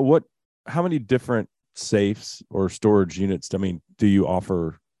 How many different safes or storage units? Do you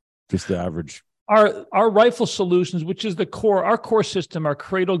offer? Just the average. Our rifle solutions, which is our core system, our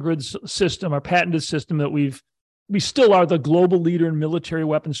Cradle Grid system, our patented system that we still are the global leader in military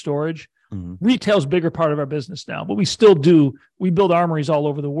weapon storage. Mm-hmm. Retail's a bigger part of our business now, but we still do. We build armories all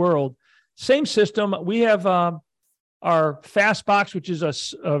over the world. Same system. We have our fast box, which is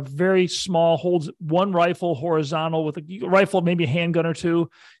a very small, holds one rifle horizontal with a rifle, maybe a handgun or two.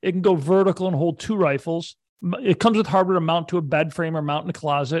 It can go vertical and hold 2 rifles. It comes with hardware to mount to a bed frame or mount in a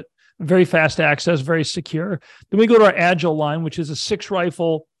closet. Very fast access, very secure. Then we go to our Agile line, which is a 6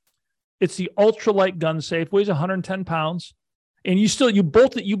 rifle. It's the ultralight gun safe, weighs 110 pounds. And you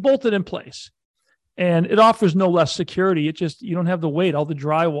bolt it in place. And it offers no less security. It just, you don't have the weight, all the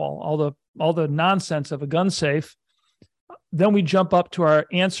drywall, all the nonsense of a gun safe. Then we jump up to our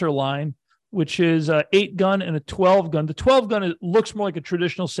Answer line, which is a 8 gun and a 12 gun. The 12 gun, it looks more like a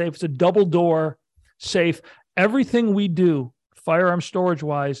traditional safe. It's a double door safe. Everything we do, firearm storage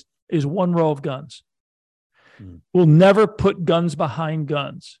wise, is one row of guns. We'll never put guns behind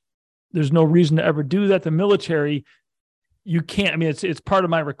guns. There's no reason to ever do that. The military, you can't. I mean, it's part of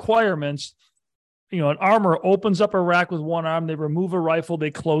my requirements. An armor opens up a rack with one arm. They remove a rifle.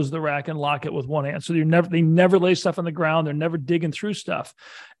 They close the rack and lock it with one hand. So they never lay stuff on the ground. They're never digging through stuff.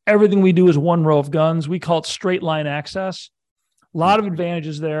 Everything we do is one row of guns. We call it straight line access. A lot of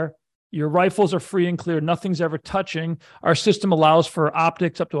advantages there. Your rifles are free and clear. Nothing's ever touching. Our system allows for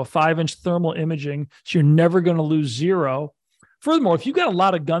optics up to a 5-inch thermal imaging. So you're never going to lose zero. Furthermore, if you've got a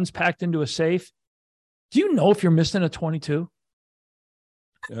lot of guns packed into a safe, do you know if you're missing a 22?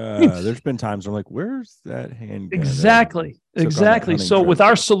 There's been times I'm like, where's that handgun? Exactly. So with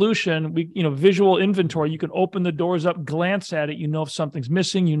our solution, we, visual inventory, you can open the doors up, glance at it. You know if something's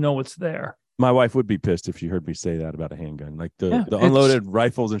missing, it's there. My wife would be pissed if she heard me say that about a handgun. Like the unloaded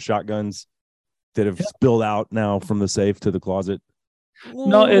rifles and shotguns that have spilled out now from the safe to the closet.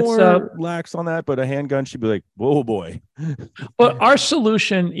 No, it's lax on that, but a handgun, she'd be like, whoa, boy. But our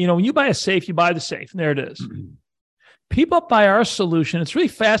solution, when you buy a safe, you buy the safe, and there it is. People buy our solution. It's really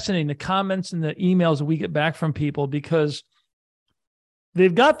fascinating, the comments and the emails that we get back from people, because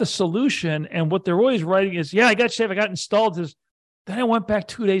they've got the solution, and what they're always writing is, I got safe, I got installed this. Then I went back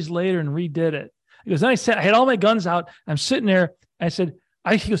 2 days later and redid it. Because then I had all my guns out. I'm sitting there. I said,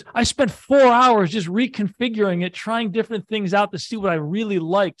 I spent 4 hours just reconfiguring it, trying different things out to see what I really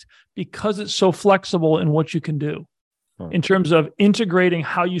liked, because it's so flexible in what you can do in terms of integrating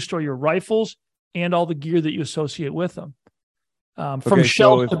how you store your rifles and all the gear that you associate with them. From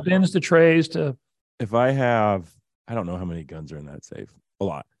shelves to bins to trays to. If I don't know how many guns are in that safe, a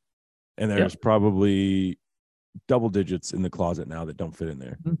lot. And there's probably double digits in the closet now that don't fit in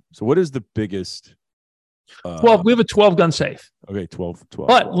there. Mm-hmm. So what is the biggest? 12. We have a 12 gun safe. Okay, 12.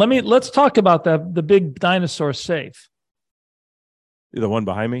 But let's talk about the big dinosaur safe. The one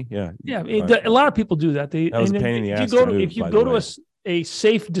behind me? Yeah. Yeah. A lot of people do that. That was a pain in the ass. If you go to a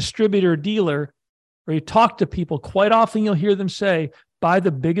safe distributor dealer, or you talk to people, quite often you'll hear them say, buy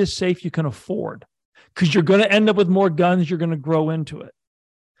the biggest safe you can afford, because you're going to end up with more guns. You're going to grow into it.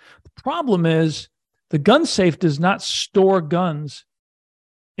 The problem is the gun safe does not store guns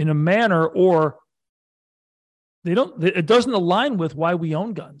in a manner, or it doesn't align with why we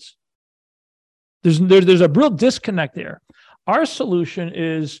own guns. There's a real disconnect there. Our solution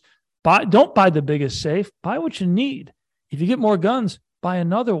is don't buy the biggest safe, buy what you need. If you get more guns, buy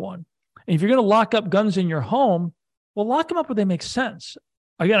another one. And if you're going to lock up guns in your home, well, lock them up where they make sense.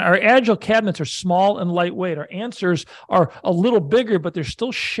 Again, our Agile cabinets are small and lightweight. Our Answers are a little bigger, but they're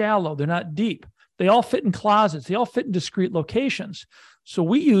still shallow. They're not deep. They all fit in closets. They all fit in discrete locations. So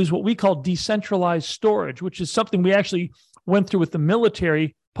we use what we call decentralized storage, which is something we actually went through with the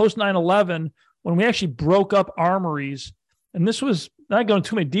military post 9/11, when we actually broke up armories. And this was not going into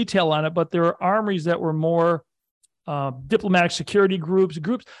too much detail on it, but there were armories that were more diplomatic security groups.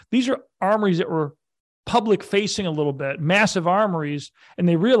 These are armories that were public facing a little bit, massive armories, and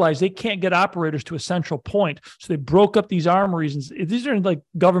they realized they can't get operators to a central point. So they broke up these armories. And these are like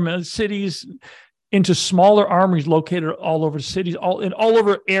government cities into smaller armories located all over cities, all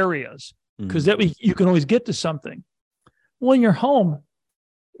over areas, because that way you can always get to something. Well, in your home,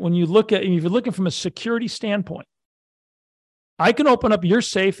 if you're looking from a security standpoint, I can open up your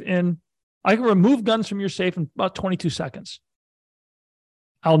safe I can remove guns from your safe in about 22 seconds.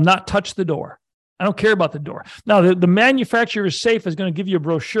 I'll not touch the door. I don't care about the door. Now, the manufacturer's safe is going to give you a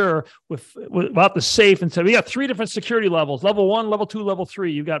brochure about the safe and say, we got 3 different security levels, level 1, level 2, level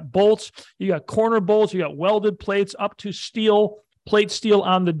 3. You got bolts, you got corner bolts, you got welded plates up to plate steel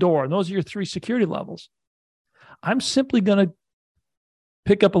on the door. And those are your 3 security levels. I'm simply going to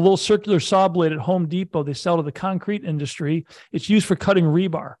pick up a little circular saw blade at Home Depot. They sell to the concrete industry. It's used for cutting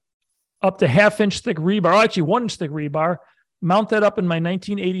rebar, up to 1/2-inch thick rebar, actually 1-inch thick rebar. Mount that up in my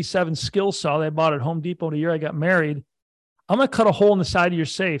 1987 skill saw that I bought at Home Depot the year I got married. I'm going to cut a hole in the side of your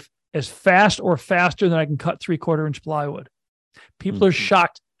safe as fast or faster than I can cut 3/4-inch plywood. People are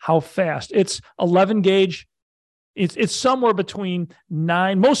shocked how fast. It's 11 gauge It's somewhere between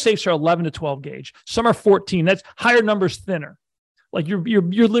 9. Most safes are 11 to 12 gauge. Some are 14. That's higher numbers, thinner. Like your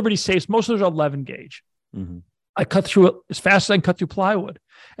Liberty safes, most of those are 11 gauge. Mm-hmm. I cut through it as fast as I can cut through plywood.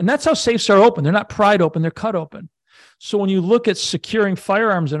 And that's how safes are open. They're not pried open, they're cut open. So when you look at securing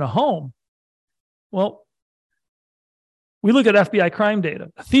firearms in a home, well, we look at FBI crime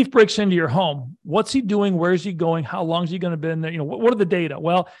data. A thief breaks into your home. What's he doing? Where is he going? How long is he going to be in there? What are the data?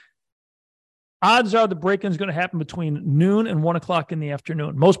 Well, odds are the break-in is going to happen between noon and 1 o'clock in the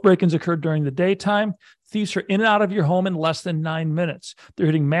afternoon. Most break-ins occur during the daytime. Thieves are in and out of your home in less than 9 minutes. They're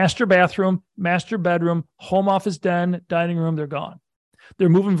hitting master bathroom, master bedroom, home office den, dining room. They're gone. They're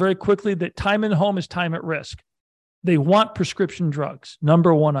moving very quickly. The time in the home is time at risk. They want prescription drugs,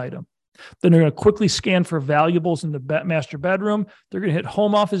 number one item. Then they're going to quickly scan for valuables in the master bedroom. They're going to hit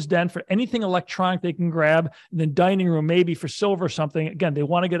home office den for anything electronic they can grab, and then dining room maybe for silver or something. Again, they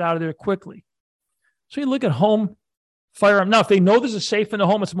want to get out of there quickly. So you look at home firearm. Now, if they know there's a safe in the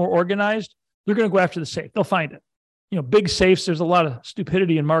home, it's more organized, they're going to go after the safe. They'll find it. Big safes, there's a lot of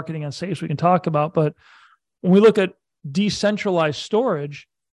stupidity in marketing on safes we can talk about. But when we look at decentralized storage,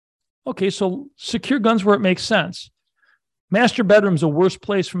 okay, so secure guns where it makes sense. Master bedroom's the worst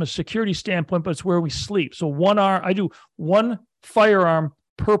place from a security standpoint, but it's where we sleep. So I do one firearm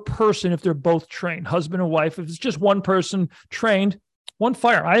per person if they're both trained, husband and wife. If it's just one person trained, one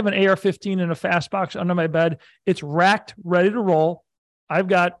fire. I have an AR-15 in a fast box under my bed. It's racked, ready to roll.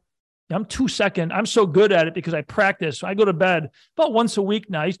 I'm 2 second. I'm so good at it because I practice. So I go to bed about once a week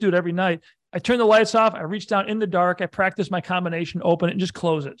now. I used to do it every night. I turn the lights off. I reach down in the dark. I practice my combination, open it, and just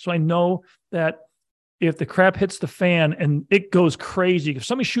close it. So I know that if the crap hits the fan and it goes crazy, if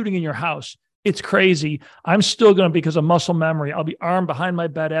somebody's shooting in your house, it's crazy. I'm still going to, because of muscle memory, I'll be armed behind my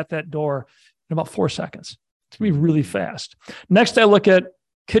bed at that door in about 4 seconds. It's going to be really fast. Next, I look at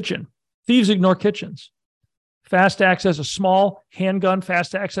kitchen. Thieves ignore kitchens. Fast access, a small handgun,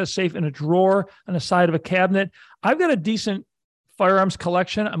 fast access safe in a drawer on the side of a cabinet. I've got a decent firearms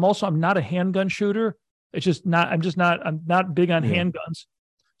collection. I'm not a handgun shooter. I'm not big on handguns.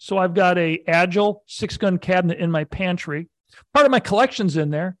 So I've got a Agile 6-gun cabinet in my pantry. Part of my collection's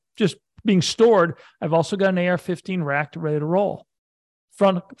in there, just being stored. I've also got an AR-15 racked ready to roll.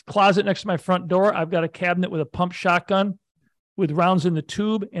 Front closet next to my front door, I've got a cabinet with a pump shotgun with rounds in the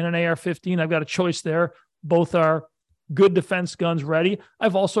tube and an AR-15. I've got a choice there. Both are good defense guns ready.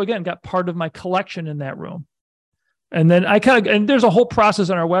 I've also, again, got part of my collection in that room. And then and there's a whole process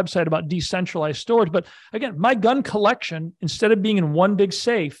on our website about decentralized storage. But again, my gun collection, instead of being in one big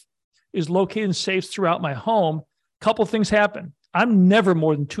safe, is located in safes throughout my home. Couple things happen. I'm never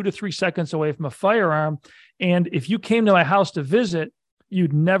more than 2 to 3 seconds away from a firearm. And if you came to my house to visit,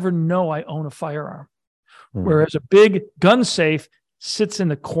 you'd never know I own a firearm. Whereas a big gun safe sits in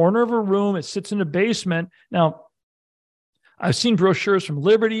the corner of a room. It sits in the basement. Now, I've seen brochures from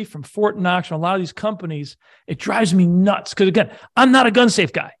Liberty, from Fort Knox, from a lot of these companies. It drives me nuts because, again, I'm not a gun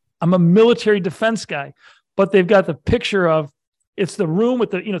safe guy. I'm a military defense guy. But they've got the picture of, it's the room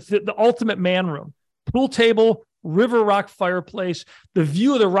with the ultimate man room. Pool table, river rock fireplace, the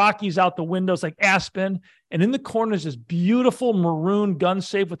view of the Rockies out the windows like Aspen. And in the corner is this beautiful maroon gun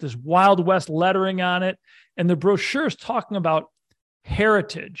safe with this Wild West lettering on it. And the brochure is talking about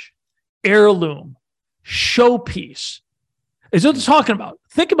heritage, heirloom, showpiece. Is what they're talking about.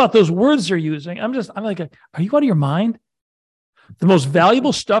 Think about those words they're using. I'm like, are you out of your mind? The most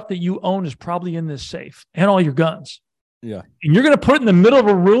valuable stuff that you own is probably in this safe and all your guns. Yeah. And you're going to put it in the middle of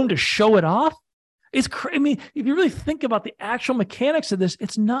a room to show it off? It's crazy. I mean, if you really think about the actual mechanics of this,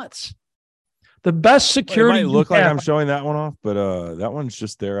 it's nuts. The best security. It might look like I'm showing that one off, but that one's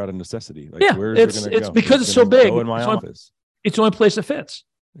just there out of necessity. Like, yeah, where's it going to go? It's because it's so big. Go in my office. It's the only place it fits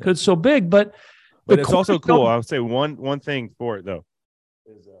because it's so big. But it's also cool. I would say one thing for it though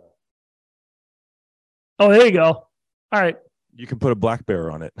is oh, there you go. All right. You can put a Black Bear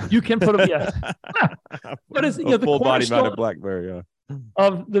on it. You can put a yes. But it's the full body mounted Black Bear. Yeah.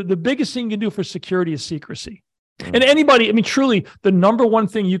 Of the biggest thing you can do for security is secrecy. And anybody, I mean, truly, the number one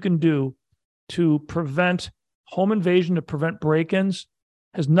thing you can do to prevent home invasion, to prevent break-ins,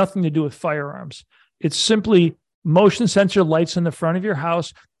 has nothing to do with firearms. It's simply motion sensor lights in the front of your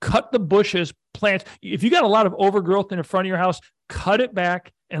house, cut the bushes, plant. If you got a lot of overgrowth in the front of your house, cut it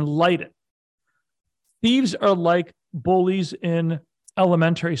back and light it. Thieves are like bullies in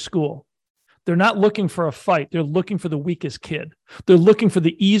elementary school. They're not looking for a fight. They're looking for the weakest kid. They're looking for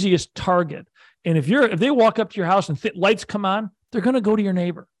the easiest target. And if they walk up to your house and lights come on, they're going to go to your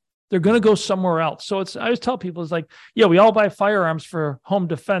neighbor. They're going to go somewhere else. So I always tell people, it's like, yeah, we all buy firearms for home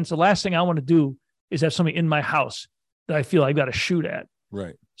defense. The last thing I want to do is have somebody in my house that I feel I've got to shoot at.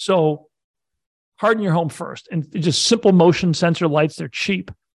 Right. So harden your home first. And just simple motion sensor lights, they're cheap,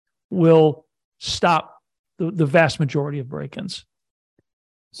 will stop the vast majority of break-ins.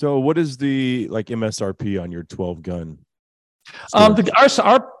 So what is the MSRP on your 12 gun?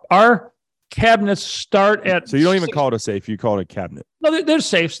 Our cabinets start at. So you don't even call it a safe; you call it a cabinet. No, they're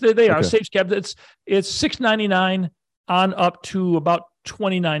safes. They are safes cabinets. It's $699 on up to about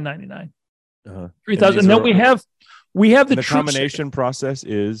 $29.99. $3,000. And then we have the combination process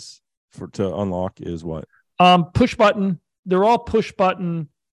is to unlock is what? Push button. They're all push button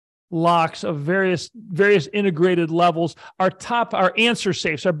locks of various integrated levels. Our answer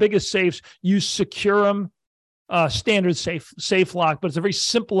safes, our biggest safes, use Securum standard safe lock, but it's a very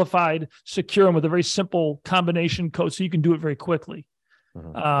simplified Securum with a very simple combination code, so you can do it very quickly.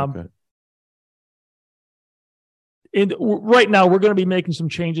 Okay. And right now, we're going to be making some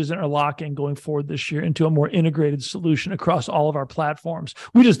changes in our locking going forward this year into a more integrated solution across all of our platforms.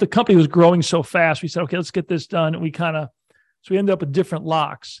 The company was growing so fast. We said, okay, let's get this done. And we ended up with different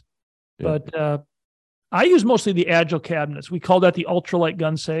locks. Yeah. But I use mostly the Agile cabinets. We call that the ultralight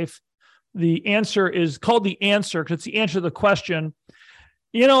gun safe. The answer is called the answer because it's the answer to the question.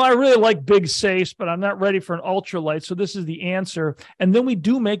 I really like big safes, but I'm not ready for an ultralight. So this is the answer. And then we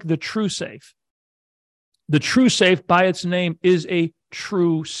do make the true safe. The true safe, by its name, is a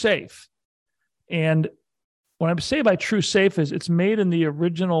true safe. And what I say by true safe is it's made in the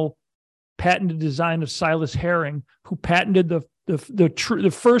original patented design of Silas Herring, who patented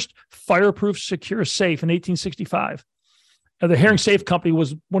the first fireproof secure safe in 1865. The Herring Safe Company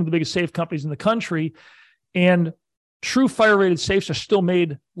was one of the biggest safe companies in the country, and true fire-rated safes are still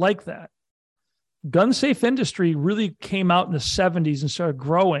made like that. Gun safe industry really came out in the 70s and started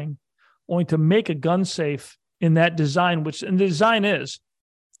growing, only to make a gun safe in that design, and the design is,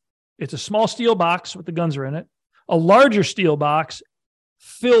 it's a small steel box with the guns are in it, a larger steel box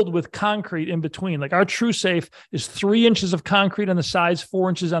filled with concrete in between. Like our true safe is 3 inches of concrete on the sides, 4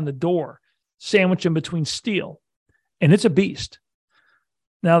 inches on the door, sandwiched in between steel. And it's a beast.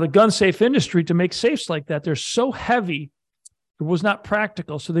 Now, the gun safe industry, to make safes like that, they're so heavy, it was not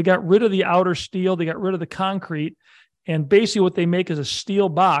practical. So they got rid of the outer steel, they got rid of the concrete, and basically what they make is a steel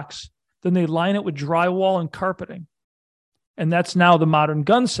box. Then they line it with drywall and carpeting. And that's now the modern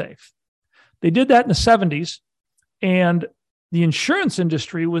gun safe. They did that in the 70s, and the insurance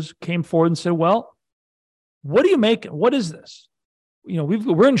industry came forward and said, well, what are you making? What is this?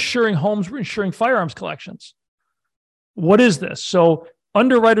 We're insuring homes, we're insuring firearms collections. What is this? So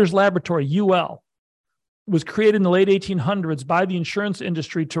Underwriters Laboratory, UL, was created in the late 1800s by the insurance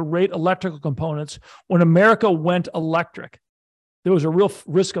industry to rate electrical components. When America went electric, there was a real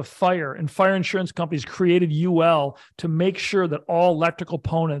risk of fire, and fire insurance companies created UL to make sure that all electrical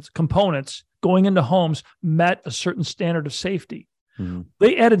components going into homes met a certain standard of safety. Mm-hmm.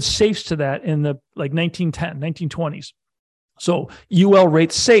 They added safes to that in the 1920s. So UL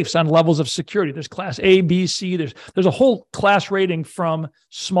rates safes on levels of security. There's class A, B, C. There's a whole class rating from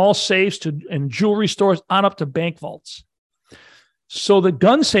small safes and jewelry stores on up to bank vaults. So the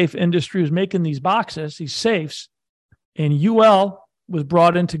gun safe industry was making these boxes, these safes, and UL was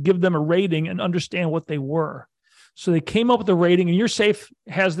brought in to give them a rating and understand what they were. So they came up with a rating, and your safe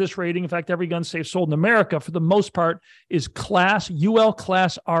has this rating. In fact, every gun safe sold in America, for the most part, is UL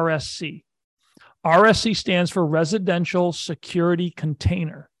class RSC. RSC stands for Residential Security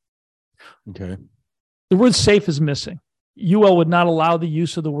Container. Okay. The word safe is missing. UL would not allow the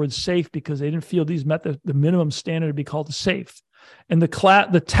use of the word safe because they didn't feel these met the minimum standard to be called a safe. And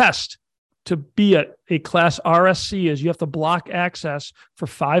the test to be a class RSC is you have to block access for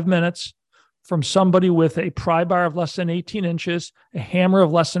 5 minutes from somebody with a pry bar of less than 18 inches, a hammer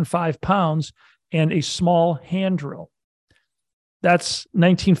of less than 5 pounds, and a small hand drill. That's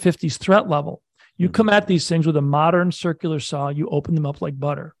 1950s threat level. You come at these things with a modern circular saw, you open them up like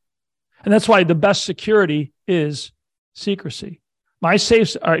butter. And that's why the best security is secrecy. My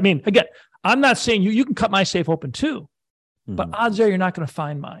safes are, again, I'm not saying you can cut my safe open too, but odds are you're not going to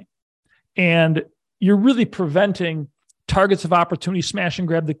find mine. And you're really preventing targets of opportunity, smash and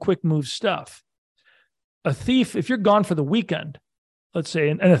grab, the quick move stuff. A thief, if you're gone for the weekend, let's say,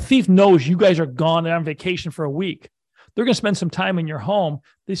 and a thief knows you guys are gone and on vacation for a week, they're going to spend some time in your home.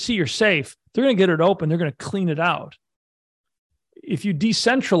 They see you're safe. They're going to get it open. They're going to clean it out. If you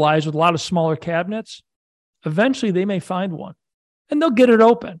decentralize with a lot of smaller cabinets, eventually they may find one and they'll get it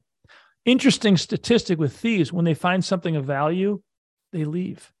open. Interesting statistic with thieves, when they find something of value, they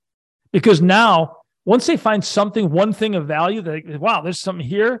leave. Because now, once they find one thing of value, wow, there's something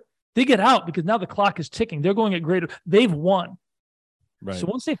here, they get out because now the clock is ticking. They're going at greater, they've won. Right. So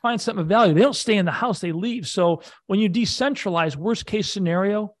once they find something of value, they don't stay in the house, they leave. So when you decentralize, worst case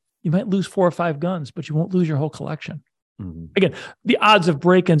scenario, You might lose 4 or 5 guns, but you won't lose your whole collection. Mm-hmm. Again, the odds of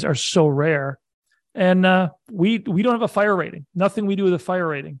break-ins are so rare. And we don't have a fire rating. Nothing we do with a fire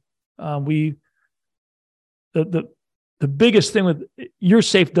rating. The biggest thing with your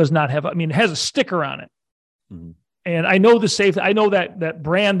safe does not have, it has a sticker on it. Mm-hmm. And I know the safe, I know that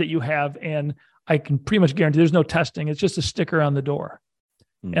brand that you have, and I can pretty much guarantee there's no testing. It's just a sticker on the door.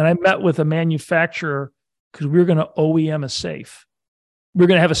 Mm-hmm. And I met with a manufacturer because we were going to OEM a safe. We were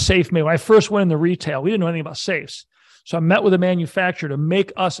going to have a safe made. When I first went into retail, we didn't know anything about safes. So I met with a manufacturer to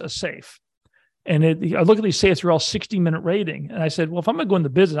make us a safe. And I look at these safes, they're all 60-minute rating. And I said, well, if I'm going to go into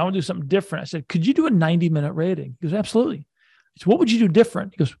business, I want to do something different. I said, could you do a 90-minute rating? He goes, absolutely. I said, what would you do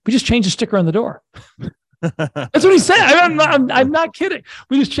different? He goes, we just changed the sticker on the door. That's what he said. I'm not kidding.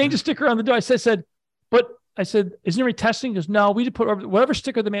 We just changed the sticker on the door. I said, isn't there any testing? He goes, no, we just put whatever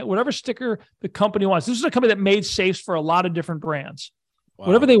sticker the company wants. This is a company that made safes for a lot of different brands. Wow.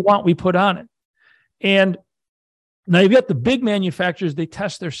 Whatever they want, we put on it. And now you've got the big manufacturers, they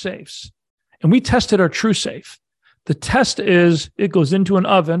test their safes. And we tested our TruSafe. The test is it goes into an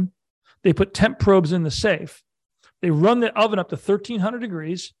oven. They put temp probes in the safe. They run the oven up to 1,300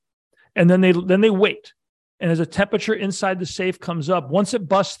 degrees, and then they wait. And as the temperature inside the safe comes up, once it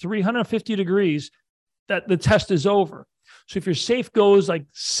busts 350 degrees, that the test is over. So if your safe goes like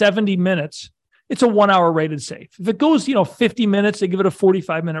 70 minutes, it's a 1-hour rated safe. If it goes, 50 minutes, they give it a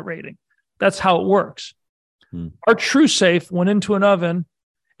 45-minute rating. That's how it works. Our TruSafe went into an oven,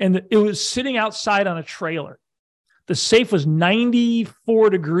 and it was sitting outside on a trailer. The safe was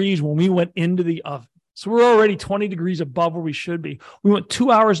 94 degrees when we went into the oven. So we're already 20 degrees above where we should be. We went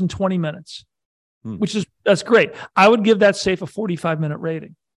 2 hours and 20 minutes, that's great. I would give that safe a 45-minute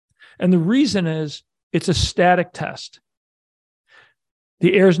rating. And the reason is it's a static test.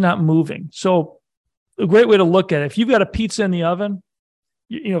 The air's not moving. So a great way to look at it, if you've got a pizza in the oven,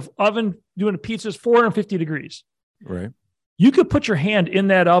 if oven doing a pizza is 450 degrees. Right. You could put your hand in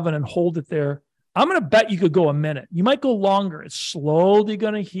that oven and hold it there. I'm going to bet you could go a minute. You might go longer. It's slowly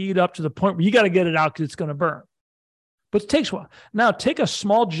going to heat up to the point where you got to get it out because it's going to burn. But it takes a while. Now, take a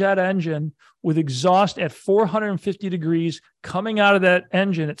small jet engine with exhaust at 450 degrees coming out of that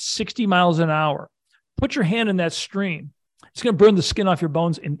engine at 60 miles an hour. Put your hand in that stream. It's going to burn the skin off your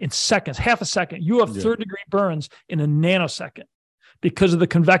bones in seconds, half a second. You have third-degree burns in a nanosecond because of the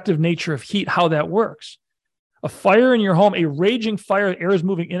convective nature of heat, how that works. A fire in your home, a raging fire, air is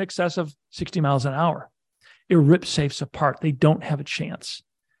moving in excess of 60 miles an hour. It rips safes apart. They don't have a chance.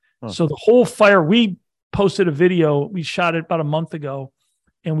 So the whole fire, we posted a video, we shot it about a month ago,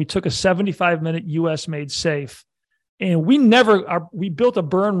 and we took a 75-minute US-made safe. And we built a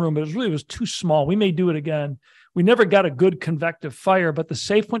burn room, but it was too small. We may do it again. We never got a good convective fire, but the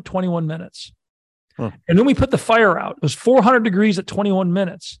safe went 21 minutes. And then we put the fire out. It was 400 degrees at 21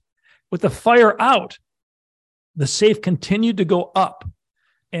 minutes. With the fire out, the safe continued to go up.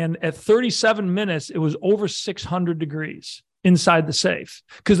 And at 37 minutes, it was over 600 degrees inside the safe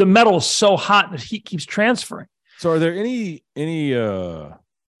because the metal is so hot and the heat keeps transferring. So are there any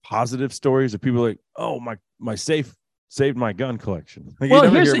positive stories of people like, oh, my safe saved my gun collection? Like, well,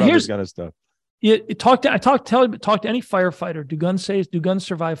 you never hear about this kind of stuff. Talk to any firefighter. Do guns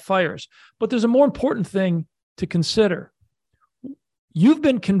survive fires? But there's a more important thing to consider. You've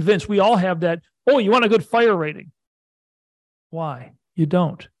been convinced, we all have that, oh, you want a good fire rating. Why? You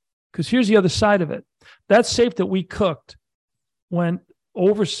don't. Because here's the other side of it. That safe that we cooked went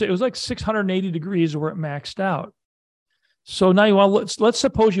over, it was like 680 degrees where it maxed out. So now let's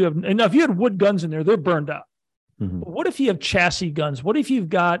suppose you have, and now if you had wood guns in there, they're burned up. But what if you have chassis guns? What if you've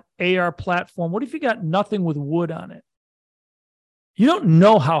got AR platform? What if you got nothing with wood on it? You don't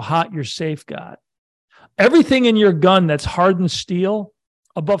know how hot your safe got. Everything in your gun that's hardened steel,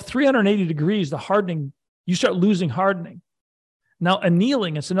 above 380 degrees, the hardening, you start losing hardening. Now,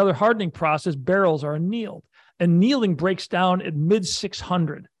 annealing, it's another hardening process. Barrels are annealed. Annealing breaks down at mid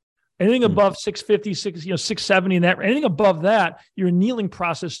 600. Anything above 650, 670, and that, anything above that, your annealing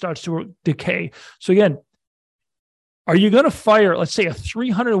process starts to decay. So again, are you going to fire, let's say, a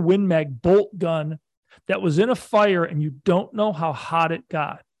 300 Win Mag bolt gun that was in a fire and you don't know how hot it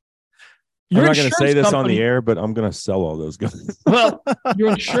got? I'm not going to say this on the air, but I'm going to sell all those guns. Well, your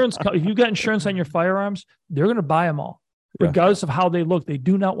insurance, if you've got insurance on your firearms, they're going to buy them all, regardless of how they look. They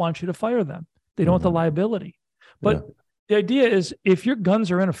do not want you to fire them. They don't want the liability. But the idea is if your guns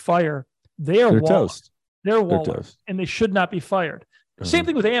are in a fire, they're toast. They're walled, and they should not be fired. Same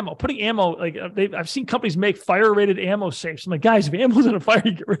thing with ammo. Putting ammo, like I've seen companies make fire-rated ammo safes. I'm like, guys, if ammo's in a fire,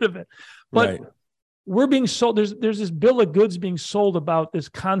 you get rid of it. But we're being sold. There's this bill of goods being sold about this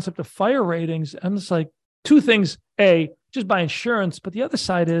concept of fire ratings. I'm just like, two things. Just buy insurance, but the other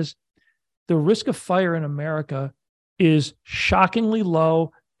side is the risk of fire in America is shockingly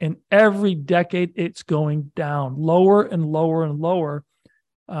low, and every decade it's going down lower and lower and lower.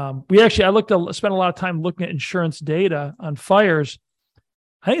 I spent a lot of time looking at insurance data on fires.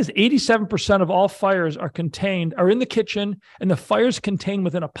 I think it's 87% of all fires are in the kitchen, and the fire's contained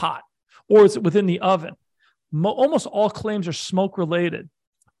within a pot or it's within the oven. Almost all claims are smoke related.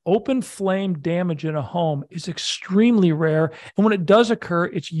 Open flame damage in a home is extremely rare. And when it does occur,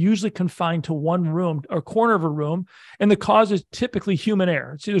 it's usually confined to one room or corner of a room. And the cause is typically human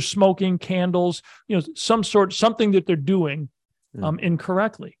error. It's either smoking, candles, something that they're doing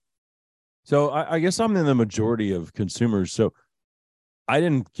incorrectly. So I guess I'm in the majority of consumers. So I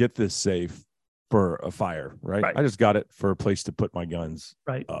didn't get this safe for a fire, right? I just got it for a place to put my guns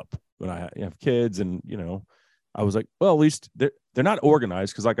up when I have kids. And, I was like, well, at least they're not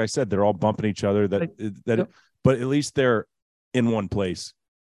organized because, like I said, they're all bumping each other. But at least they're in one place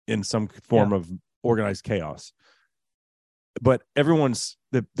in some form of organized chaos. But everyone's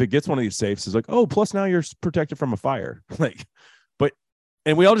that gets one of these safes is like, oh, plus now you're protected from a fire.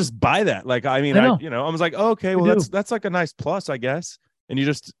 And we all just buy that. I was like, oh, okay, well, that's like a nice plus, I guess. And you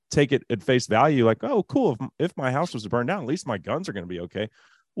just take it at face value, like, oh, cool. If my house was to burn down, at least my guns are going to be okay.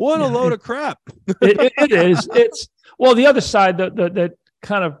 What a load of crap. It is. The other side that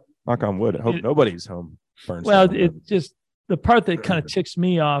kind of, knock on wood, I hope nobody's home burns. Well, down. it just, the part that kind of ticks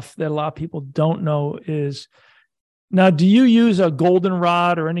me off that a lot of people don't know is, now, do you use a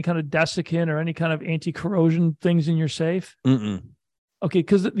goldenrod or any kind of desiccant or any kind of anti-corrosion things in your safe? Mm-mm. Okay,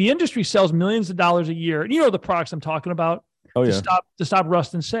 because the industry sells millions of dollars a year. And you know the products I'm talking about to stop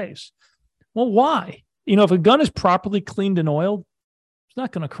rust in safes. Well, why? If a gun is properly cleaned and oiled, it's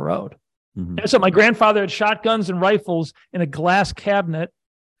not going to corrode. Mm-hmm. And so my grandfather had shotguns and rifles in a glass cabinet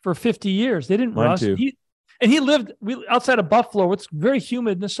for 50 years. They didn't rust. He lived outside of Buffalo, where it's very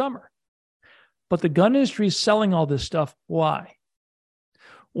humid in the summer. But the gun industry is selling all this stuff. Why?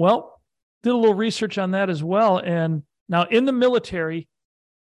 Well, did a little research on that as well. And now in the military,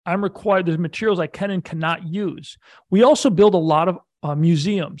 I'm required, there's materials I can and cannot use. We also build a lot of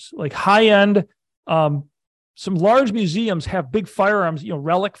museums, like high-end, some large museums have big firearms,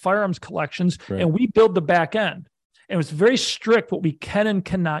 relic firearms collections, and we build the back end. And it's very strict what we can and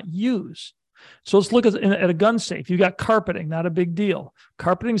cannot use. So let's look at a gun safe. You got carpeting, not a big deal.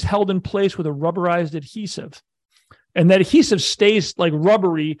 Carpeting is held in place with a rubberized adhesive. And that adhesive stays like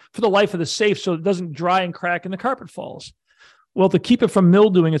rubbery for the life of the safe so it doesn't dry and crack and the carpet falls. Well, to keep it from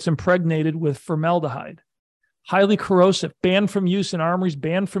mildewing, it's impregnated with formaldehyde. Highly corrosive, banned from use in armories,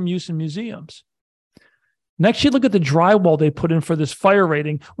 banned from use in museums. Next, you look at the drywall they put in for this fire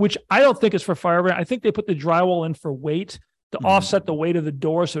rating, which I don't think is for fire rating. I think they put the drywall in for weight to offset the weight of the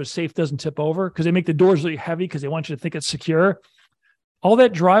door so the safe doesn't tip over, because they make the doors really heavy because they want you to think it's secure. All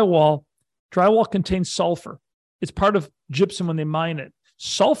that drywall contains sulfur. It's part of gypsum when they mine it.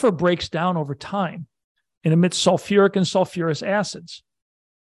 Sulfur breaks down over time and emits sulfuric and sulfurous acids.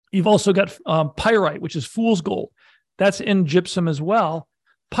 You've also got pyrite, which is fool's gold. That's in gypsum as well.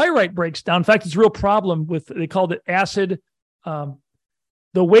 Pyrite breaks down. In fact, it's a real problem with, they called it acid, the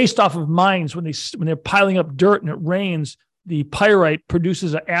waste off of mines when they're piling up dirt and it rains, the pyrite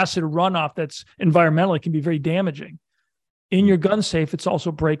produces an acid runoff that's environmentally can be very damaging. In your gun safe, it's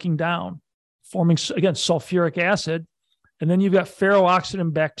also breaking down, forming, again, sulfuric acid. And then you've got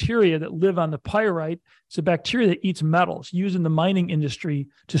ferrooxidant bacteria that live on the pyrite. It's a bacteria that eats metals, used in the mining industry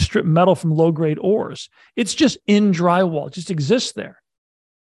to strip metal from low-grade ores. It's just in drywall. It just exists there.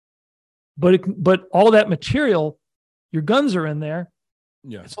 But all that material, your guns are in there.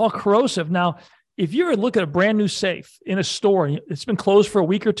 Yeah. It's all corrosive. Now, if you look at a brand new safe in a store, and it's been closed for a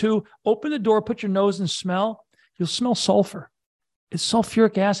week or two, open the door, put your nose and smell, you'll smell sulfur. It's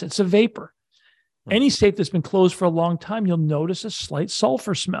sulfuric acid. It's a vapor. Any safe that's been closed for a long time, you'll notice a slight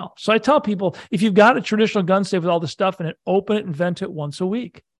sulfur smell. So I tell people, if you've got a traditional gun safe with all the stuff in it, open it and vent it once a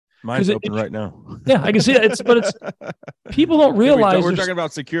week. Mine's open right now. Yeah, I can see it. But people don't realize we're talking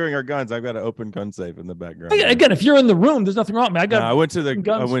about securing our guns. I've got an open gun safe in the background. Again, if you're in the room, there's nothing wrong. I went to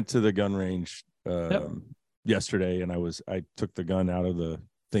the gun range yesterday, and I took the gun out of the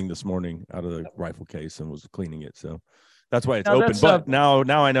thing this morning, out of the rifle case, and was cleaning it. So that's why it's open. But now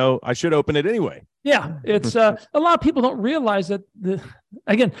I know I should open it anyway. Yeah, it's a lot of people don't realize that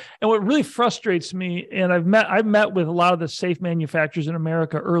and what really frustrates me, and I've met with a lot of the safe manufacturers in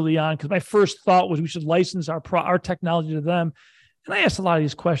America early on, because my first thought was we should license our technology to them. And I asked a lot of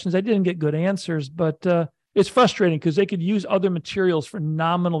these questions. I didn't get good answers, but it's frustrating because they could use other materials for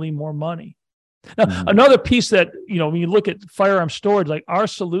nominally more money. Now, another piece that, when you look at firearm storage, like our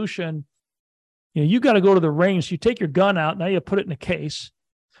solution You got to go to the range. So you take your gun out. Now you put it in a case.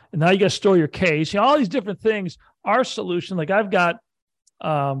 And now you got to store your case. All these different things. Our solution, like I've got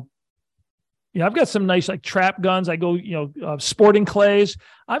some nice like trap guns. I go, sporting clays.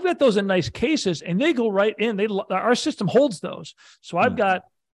 I've got those in nice cases, and they go right in. Our system holds those. So I've got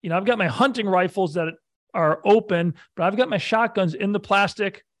my hunting rifles that are open, but I've got my shotguns in the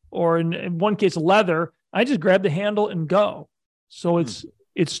plastic, or in one case leather. I just grab the handle and go. So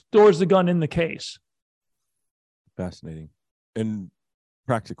it stores the gun in the case. Fascinating and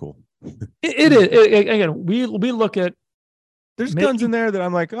practical. It is. Again, we look at. There's guns in there that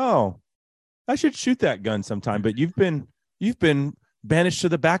I'm like, oh, I should shoot that gun sometime. But you've been banished to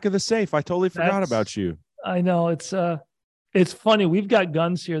the back of the safe. I totally forgot about you. I know it's funny. We've got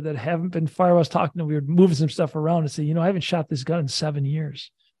guns here that haven't been fired. I was talking to, we were moving some stuff around and say, I haven't shot this gun in 7 years.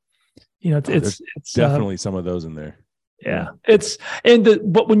 It's definitely some of those in there. Yeah.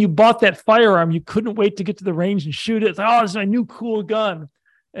 But when you bought that firearm, you couldn't wait to get to the range and shoot it. It's like, oh, this is my new cool gun.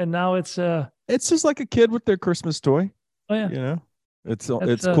 And now it's just like a kid with their Christmas toy. Oh yeah. It's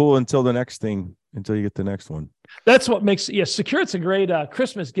cool until you get the next one. That's what makes Securit's a great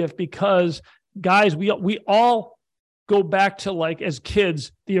Christmas gift, because guys, we all go back to, like, as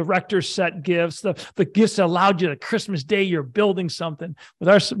kids, the erector set gifts, the gifts that allowed you to Christmas Day, you're building something. With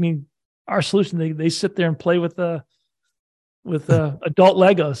our solution, they sit there and play with adult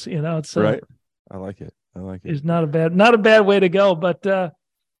Legos. It's right. I like it. It's not a bad way to go. But no,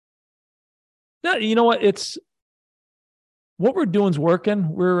 you know what? What we're doing is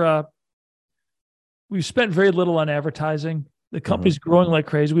working. We've spent very little on advertising. The company's growing like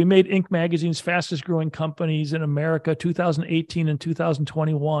crazy. We made Inc. Magazine's fastest growing companies in America, 2018 and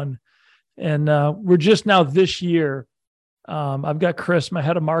 2021. And we're just now this year. I've got Chris, my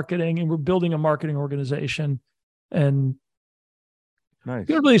head of marketing, and we're building a marketing organization, and nice.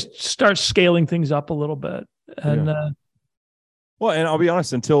 We're really start scaling things up a little bit. And well, and I'll be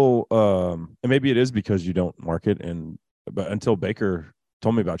honest, until and maybe it is because you don't market, but until Baker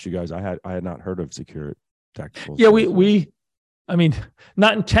told me about you guys, I had not heard of Securit Tactical. Yeah, we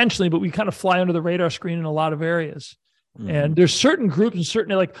not intentionally, but we kind of fly under the radar screen in a lot of areas. Mm-hmm. And there's certain groups, and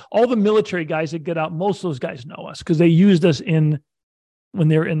certainly like all the military guys that get out, most of those guys know us because they used us when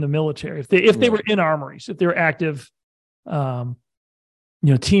they were in the military. If they were in armories, if they were active,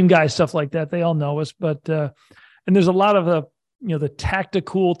 team guys, stuff like that, they all know us. But and there's a lot of the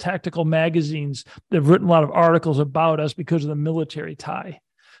tactical magazines that have written a lot of articles about us because of the military tie.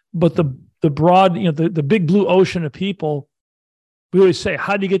 But the broad, the big blue ocean of people, we always say,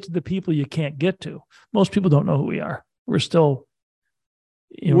 how do you get to the people you can't get to? Most people don't know who we are. We're still.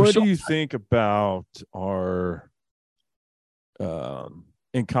 What do you think about our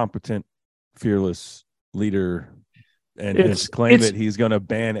incompetent, fearless leader and his claim that he's going to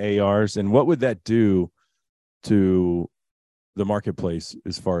ban ARs? And what would that do to the marketplace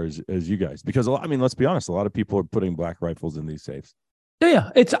as far as you guys? Because let's be honest, a lot of people are putting black rifles in these safes. Yeah,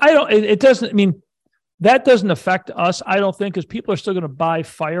 that doesn't affect us, I don't think, because people are still going to buy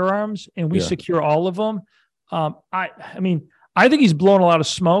firearms, and we secure all of them. I think he's blowing a lot of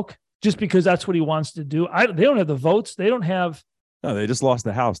smoke just because that's what he wants to do. They don't have the votes. They don't have. No, they just lost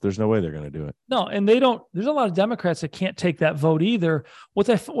the House. There's no way they're going to do it. No, and they don't. There's a lot of Democrats that can't take that vote either. What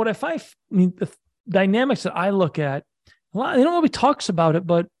I find, the dynamics that I look at, nobody talks about it,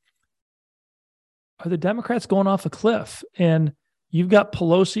 but are the Democrats going off a cliff? And you've got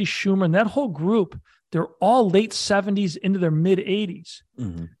Pelosi, Schumer, and that whole group. They're all late 70s into their mid 80s.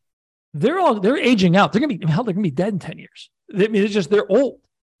 Mm-hmm. They're aging out. They're gonna be dead in 10 years. They're old.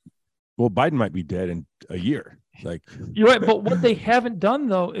 Well, Biden might be dead in a year. Like you're right, but what they haven't done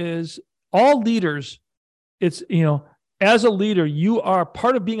though is all leaders. It's as a leader, you are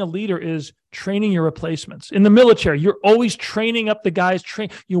part of being a leader is training your replacements. In the military, you're always training up the guys.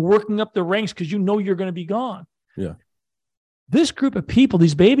 You're working up the ranks because you're going to be gone. Yeah. This group of people,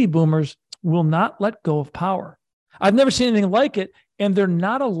 these baby boomers, will not let go of power. I've never seen anything like it, and they're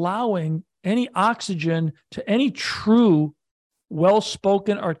not allowing any oxygen to any true,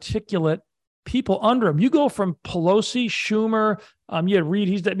 well-spoken, articulate people under them. You go from Pelosi, Schumer, you had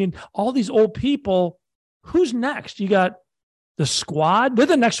Reid. All these old people. Who's next? You got the squad. They're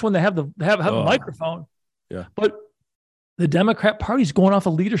the next one to have the microphone. Yeah, but the Democrat Party's going off a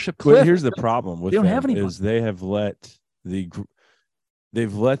leadership cliff. But here's the problem with them is they have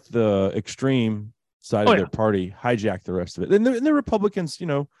they've let the extreme side of their party hijack the rest of it. And the Republicans,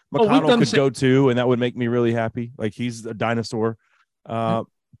 McConnell could go too, and that would make me really happy. Like he's a dinosaur.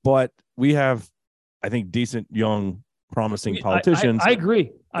 But we have, I think, decent, young, promising politicians. I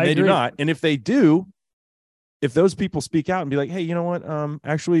agree. They do not. And if they do, if those people speak out and be like, hey, you know what?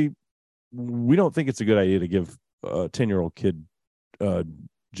 Actually, we don't think it's a good idea to give a 10-year-old kid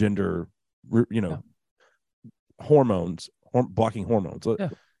gender, hormones, blocking hormones. Yeah.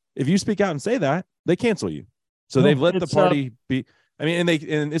 If you speak out and say that, they cancel you. So they've let the party be. I mean,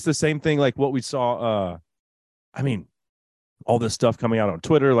 and it's the same thing like what we saw. All this stuff coming out on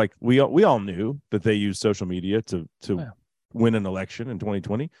Twitter, like we all knew that they used social media to win an election in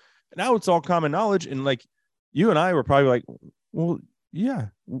 2020. And now it's all common knowledge. And like you and I were probably like, well, yeah,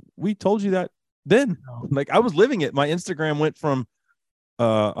 we told you that then. Like I was living it. My Instagram went from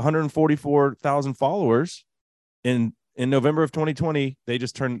 144,000 followers in November of 2020. They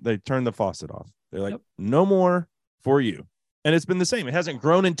turned the faucet off. They're like, no more for you. And it's been the same. It hasn't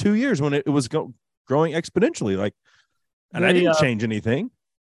grown in 2 years when it was growing exponentially. Like, and I didn't change anything.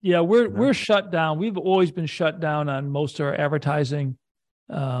 Yeah, we're shut down. We've always been shut down on most of our advertising.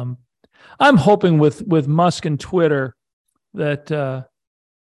 I'm hoping with Musk and Twitter that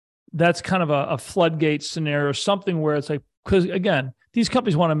that's kind of a floodgate scenario, something where it's like, because again, these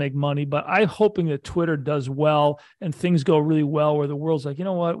companies want to make money, but I'm hoping that Twitter does well and things go really well, where the world's like, you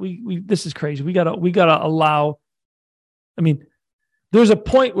know what, we this is crazy. We gotta allow. I mean, there's a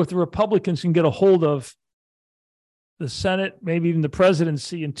point where the Republicans can get a hold of the Senate, maybe even the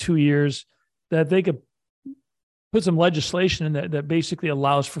presidency in 2 years, that they could put some legislation in that basically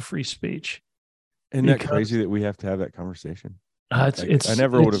allows for free speech. Isn't that crazy that we have to have that conversation? I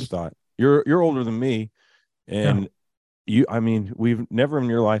never would have thought. You're older than me, and we've never in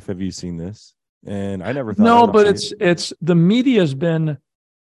your life have you seen this, and I never thought. No, but it's the media's been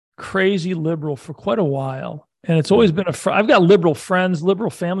crazy liberal for quite a while. And it's always been I've got liberal friends,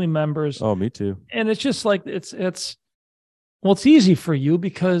 liberal family members. Oh, me too. And it's just like, it's easy for you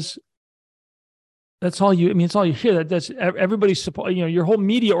because it's all you hear. That's everybody's support, your whole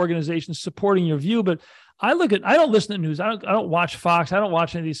media organization is supporting your view. But I don't listen to news. I don't watch Fox. I don't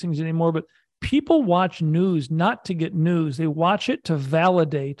watch any of these things anymore, but people watch news not to get news. They watch it to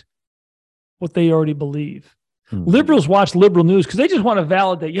validate what they already believe. Mm-hmm. Liberals watch liberal news because they just want to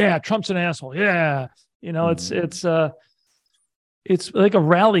validate. Yeah, Trump's an asshole. Yeah. It's like a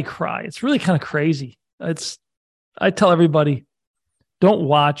rally cry. It's really kind of crazy. I tell everybody, don't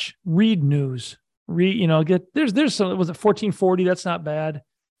watch, read news. There's some, was it 1440? That's not bad.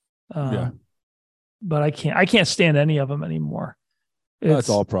 But I can't stand any of them anymore. It's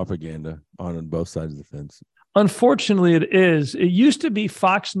all propaganda on both sides of the fence. Unfortunately, it is. It used to be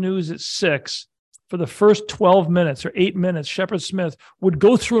Fox News at 6 for the first 12 minutes or 8 minutes. Shepard Smith would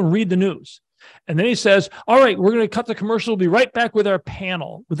go through and read the news. And then he says, all right, we're going to cut the commercial. We'll be right back with our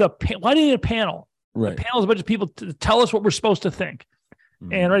panel. Why do you need a panel? Right. The panel is a bunch of people to tell us what we're supposed to think.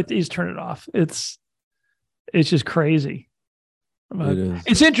 Mm-hmm. And he's turned it off. It's just crazy.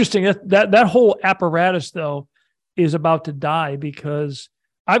 It's interesting that whole apparatus, though, is about to die because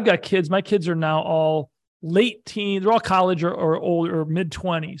I've got kids. My kids are now all late teens. They're all college or old or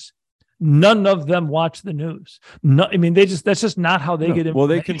mid-20s. None of them watch the news. No, I mean, that's just not how they get information. Well,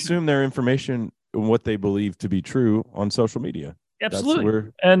 they consume their information and what they believe to be true on social media.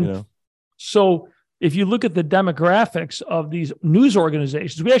 Absolutely. So if you look at the demographics of these news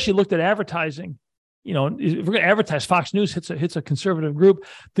organizations, we actually looked at advertising. If we're going to advertise, Fox News hits a conservative group.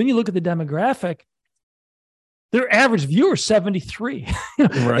 Then you look at the demographic. Their average viewer is 73.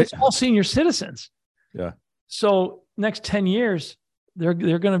 Right. It's all senior citizens. Yeah. So next 10 years, they're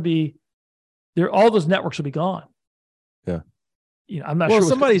going to be. All those networks will be gone. Yeah. I'm not sure. Well,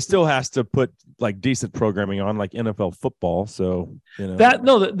 somebody still has to put like decent programming on, like NFL football. So that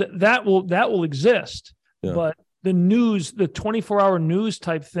will exist. Yeah. But the news, the 24-hour news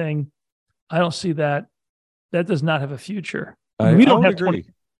type thing, I don't see that. That does not have a future. We don't have agree.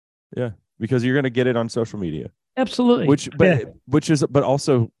 Yeah, because you're going to get it on social media. Absolutely. But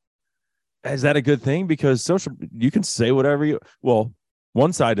also, is that a good thing? Because you can say whatever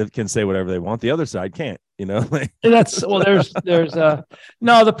one side can say whatever they want. The other side can't, There's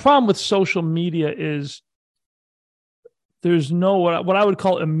no, the problem with social media is there's no, what I would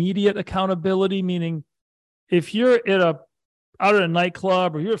call immediate accountability, meaning if you're out at a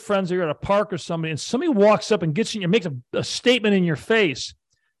nightclub or you're with friends or you're at a park or somebody, and somebody walks up and gets you and makes a statement in your face,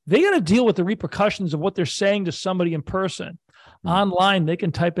 they got to deal with the repercussions of what they're saying to somebody in person. Mm-hmm. Online, they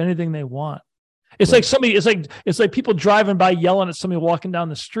can type anything they want. It's right. It's like people driving by yelling at somebody walking down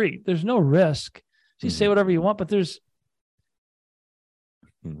the street. There's no risk. You say whatever you want, but there's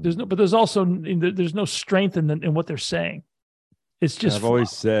also no strength in what they're saying. It's just. I've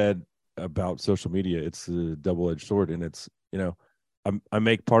always said about social media, it's a double-edged sword, and it's I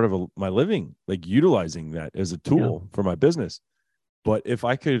make part of my living like utilizing that as a tool for my business. But if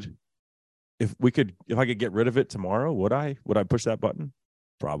I could get rid of it tomorrow, would I push that button?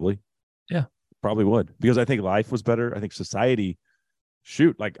 Probably. Yeah. Probably would, because I think life was better. I think society,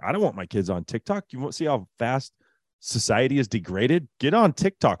 like I don't want my kids on TikTok. You won't see how fast society is degraded. Get on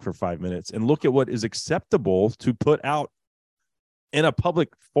TikTok for 5 minutes and look at what is acceptable to put out in a public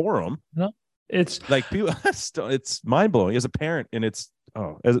forum. No, it's like people, it's mind blowing as a parent. And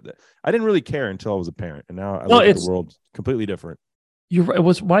I didn't really care until I was a parent. And now I look at the world completely different. You're right.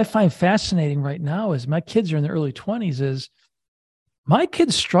 What I find fascinating right now is my kids are in their early 20s is my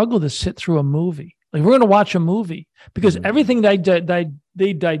kids struggle to sit through a movie. Like we're going to watch a movie because everything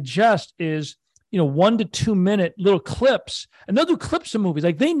they digest is, 1 to 2 minute little clips, and they'll do clips of movies.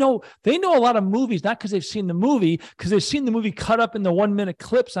 Like they know a lot of movies, not because they've seen the movie, because they've seen the movie cut up in the 1 minute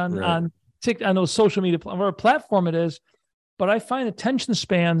clips on those social media, whatever platform it is. But I find attention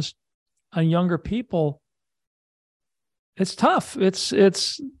spans on younger people, it's tough. It's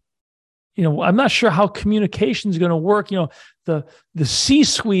I'm not sure how communication is going to work. The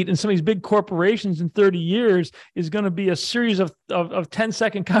C-suite in some of these big corporations in 30 years is going to be a series of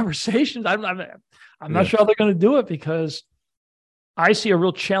 10-second conversations. I'm not sure how they're going to do it, because I see a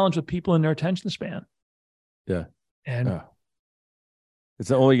real challenge with people in their attention span. Yeah. And it's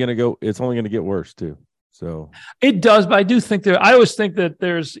only going to get worse too. So it does, but I do think I always think that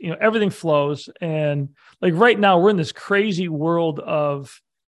there's, everything flows. And like right now we're in this crazy world of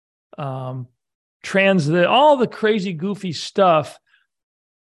transit, all the crazy, goofy stuff,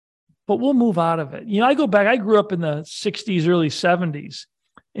 but we'll move out of it. I go back, I grew up in the 60s, early 70s,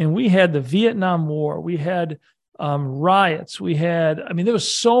 and we had the Vietnam War. We had riots. There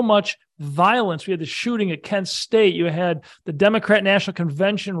was so much violence. We had the shooting at Kent State. You had the Democrat National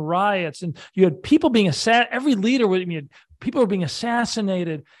Convention riots, and you had people being assassinated. Every leader, people were being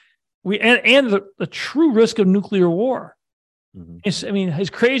assassinated. And the true risk of nuclear war. Mm-hmm. As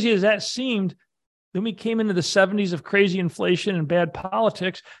crazy as that seemed, then we came into the 70s of crazy inflation and bad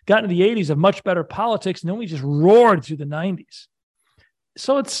politics, got into the 80s of much better politics, and then we just roared through the 90s.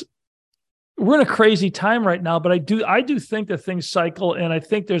 So we're in a crazy time right now, but I do think that things cycle, and I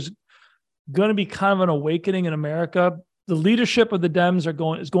think there's going to be kind of an awakening in America. The leadership of the Dems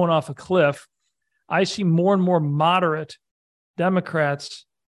is going off a cliff. I see more and more moderate Democrats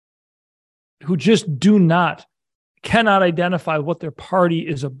who just cannot identify what their party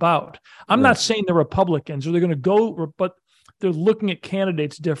is about. I'm not saying they're Republicans or they're going to go, but they're looking at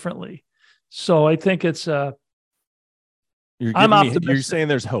candidates differently. So I think it's I'm optimistic. You're saying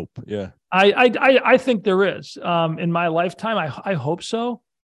there's hope. Yeah. I think there is. In my lifetime, I hope so.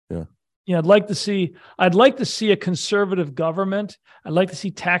 Yeah. I'd like to see a conservative government. I'd like to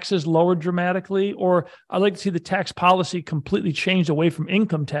see taxes lowered dramatically, or I'd like to see the tax policy completely changed away from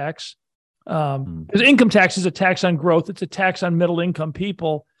income tax. Because income tax is a tax on growth. It's a tax on middle income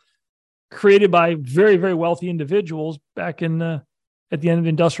people created by very, very wealthy individuals back at the end of the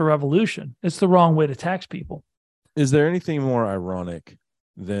Industrial Revolution. It's the wrong way to tax people. Is there anything more ironic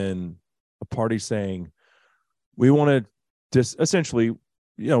than a party saying we want to essentially,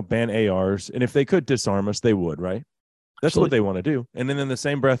 ban ARs, and if they could disarm us, they would, right? That's Absolutely. What they want to do. And then in the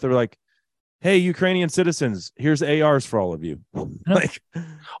same breath, they're like, hey, Ukrainian citizens, here's ARs for all of you.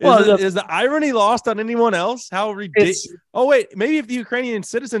 Is the irony lost on anyone else? How ridiculous. Oh, wait, maybe if the Ukrainian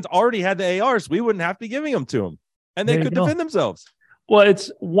citizens already had the ARs, we wouldn't have to be giving them to them, and they could defend themselves. Well,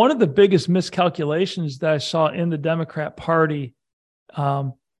 it's one of the biggest miscalculations that I saw in the Democrat Party,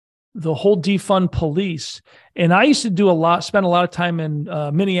 the whole defund police. And I used to spend a lot of time in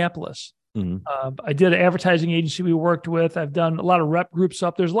Minneapolis. Mm-hmm. I did an advertising agency we worked with. I've done a lot of rep groups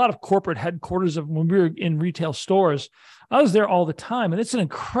up. There's a lot of corporate headquarters of when we were in retail stores. I was there all the time, and it's an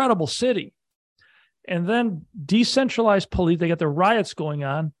incredible city. And then decentralized police, they got the riots going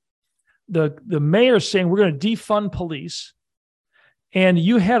on. The mayor's saying we're going to defund police. And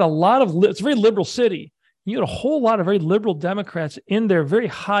you had a lot of, it's a very liberal city. You had a whole lot of very liberal Democrats in their very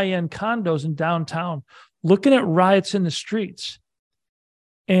high-end condos in downtown looking at riots in the streets.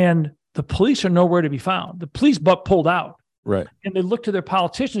 And the police are nowhere to be found. The police pulled out. Right. And they look to their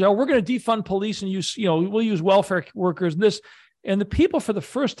politicians. Oh, we're going to defund police and use, we'll use welfare workers, this. And the people for the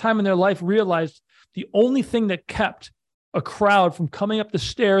first time in their life realized the only thing that kept a crowd from coming up the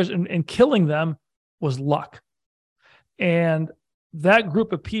stairs and killing them was luck. And that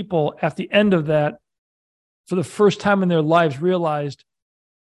group of people at the end of that, for the first time in their lives, realized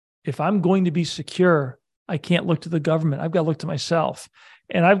if I'm going to be secure, I can't look to the government. I've got to look to myself.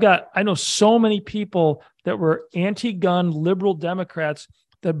 And I know so many people that were anti-gun liberal Democrats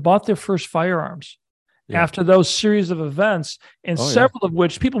that bought their first firearms after those series of events, and several of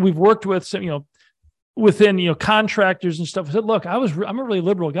which people we've worked with, within, contractors and stuff said, look, I'm a really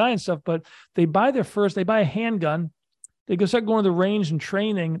liberal guy and stuff, but they buy a handgun They go start going to the range and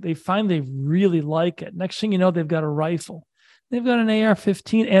training. They find they really like it. Next thing you know, they've got a rifle. They've got an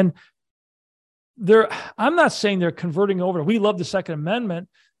AR-15. And I'm not saying they're converting over. We love the Second Amendment.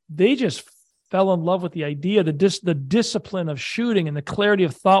 They just fell in love with the idea, the discipline of shooting and the clarity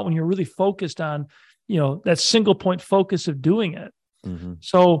of thought when you're really focused on, that single point focus of doing it. Mm-hmm.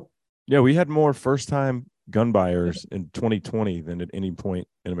 So, yeah, we had more first-time gun buyers in 2020 than at any point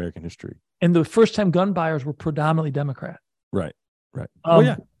in American history. And the first-time gun buyers were predominantly Democrat. Right. Well,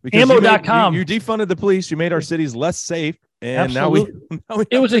 yeah. Ammo.com. You defunded the police. You made our cities less safe. And Absolutely. now we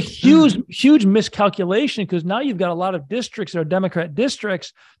it was a huge miscalculation, because now you've got a lot of districts that are Democrat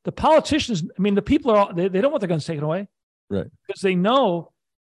districts. The politicians, the people they don't want their guns taken away. Right. Because they know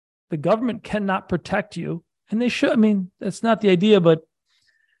the government cannot protect you. And they should. That's not the idea, but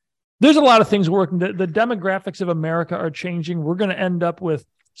there's a lot of things working. The demographics of America are changing. We're going to end up with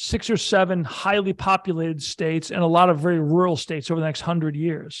 6 or 7 highly populated states and a lot of very rural states over the next 100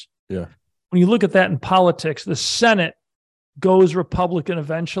 years. Yeah. When you look at that in politics, the Senate goes Republican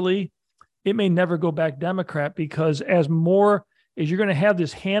eventually. It may never go back Democrat, because as you're going to have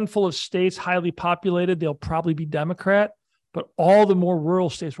this handful of states highly populated, they'll probably be Democrat, but all the more rural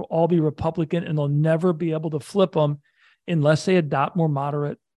states will all be Republican, and they'll never be able to flip them unless they adopt more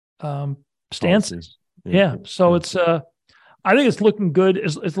moderate stances. Yeah. So it's I think it's looking good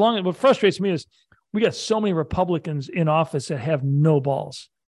as long as what frustrates me is we got so many Republicans in office that have no balls.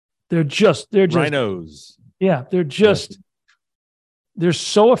 They're just rhinos. Yeah. They're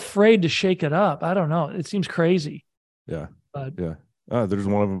so afraid to shake it up. I don't know. It seems crazy. Yeah. But, yeah. There's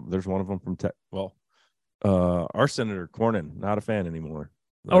one of them. There's one of them from our Senator Cornyn, not a fan anymore.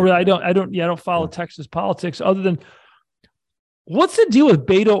 Oh, really? I don't follow Texas politics other than what's the deal with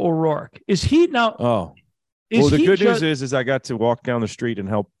Beto O'Rourke? Is he now? Oh, well, the good news is I got to walk down the street and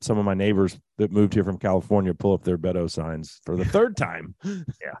help some of my neighbors that moved here from California pull up their Beto signs for the third time.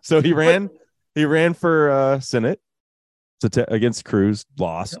 Yeah. So he ran for Senate against Cruz,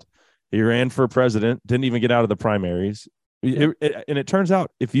 lost. Yep. He ran for president, didn't even get out of the primaries. Yep. And it turns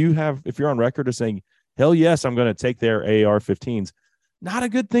out if you're on record as saying, hell yes, I'm going to take their AR-15s, not a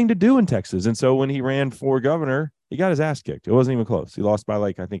good thing to do in Texas. And so when he ran for governor, he got his ass kicked. It wasn't even close. He lost by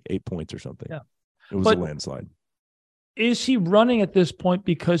I think 8 points or something. Yeah. It was a landslide. Is he running at this point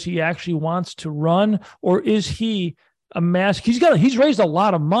because he actually wants to run, or is he a mask? He's raised a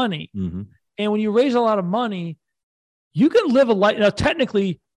lot of money. Mm-hmm. And when you raise a lot of money, you can live a life. Now,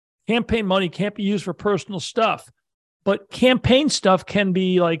 technically, campaign money can't be used for personal stuff, but campaign stuff can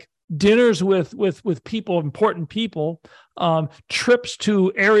be like dinners with people, important people, trips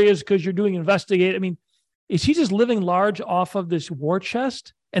to areas because you're doing investigate. Is he just living large off of this war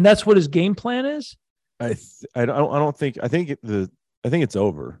chest, and that's what his game plan is? I think it's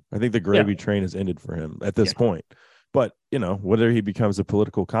over. I think the gravy train has ended for him at this point. But whether he becomes a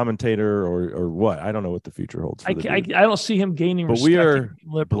political commentator or what, I don't know what the future holds. I don't see him gaining. But we are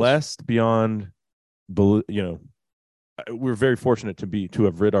blessed beyond. We're very fortunate to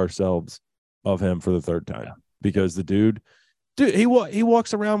have rid ourselves of him for the third time, because the dude, he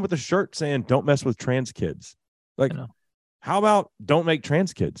walks around with a shirt saying "Don't mess with trans kids." Like, how about don't make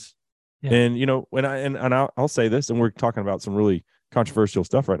trans kids? Yeah. And I'll say this, and we're talking about some really controversial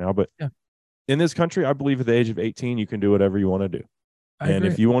stuff right now, but in this country, I believe at the age of 18, you can do whatever you want to do. I agree.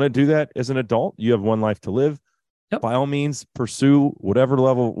 If you want to do that as an adult, you have one life to live. Yep. By all means, pursue whatever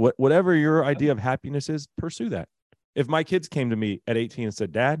level, whatever your idea of happiness is, pursue that. If my kids came to me at 18 and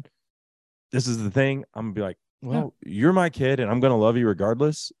said, "Dad, this is the thing," I'm going to be like, well, you're my kid and I'm going to love you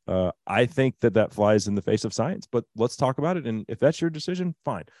regardless. I think that flies in the face of science, but let's talk about it. And if that's your decision,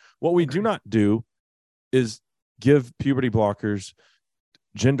 fine. What we do not do is give puberty blockers,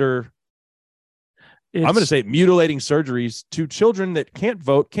 I'm going to say mutilating surgeries to children that can't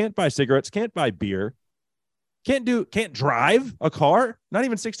vote, can't buy cigarettes, can't buy beer, can't drive a car, not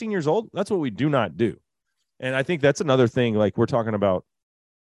even 16 years old. That's what we do not do. And I think that's another thing. Like, we're talking about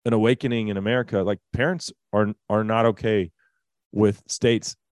an awakening in America. Like, parents are not okay with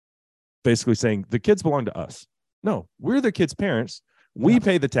states basically saying the kids belong to us. No, we're the kids' parents. We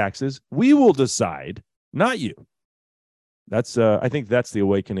pay the taxes. We will decide, not you. That's I think that's the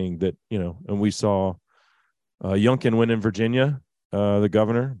awakening that, and we saw Youngkin win in Virginia, the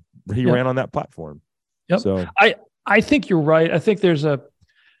governor. He ran on that platform. Yep. So I think you're right. I think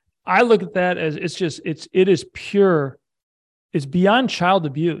I look at that as it is pure. It's beyond child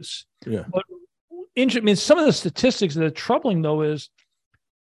abuse. Yeah. But some of the statistics that are troubling, though, is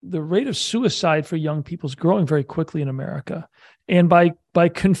the rate of suicide for young people is growing very quickly in America. And by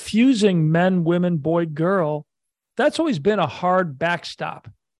confusing men, women, boy, girl, that's always been a hard backstop.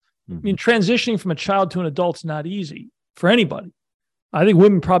 Mm-hmm. Transitioning from a child to an adult is not easy. for anybody. I think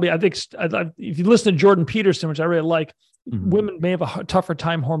women probably, if you listen to Jordan Peterson, which I really like, women may have a tougher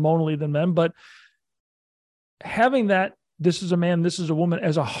time hormonally than men, but having that, this is a man, this is a woman,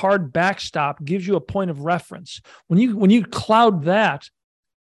 as a hard backstop gives you a point of reference. When you cloud that,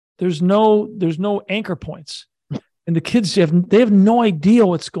 there's no anchor points, and the kids they have no idea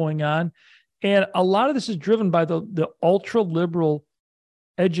what's going on, and a lot of this is driven by the ultra liberal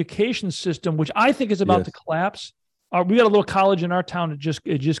education system, which I think is about to collapse. We got a little college in our town. It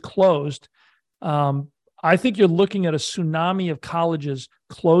just closed. I think you're looking at a tsunami of colleges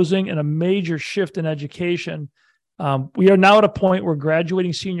closing and a major shift in education. We are now at a point where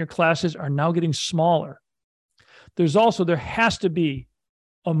graduating senior classes are now getting smaller. There has to be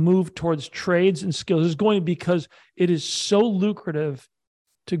a move towards trades and skills. It's going because it is so lucrative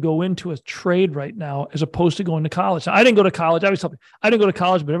to go into a trade right now as opposed to going to college. Now, I didn't go to college. I didn't go to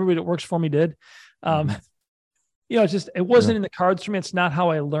college, but everybody that works for me did. It wasn't in the cards for me. It's not how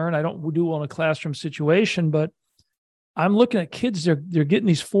I learn. I don't do well in a classroom situation, but I'm looking at kids. They're getting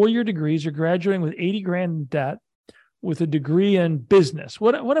these 4-year degrees. They're graduating with $80,000 in debt, with a degree in business,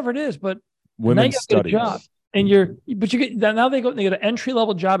 whatever it is. But women's studies. Job, and now they get an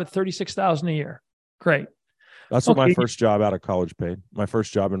entry-level job at $36,000 a year. Great. That's what my first job out of college paid. My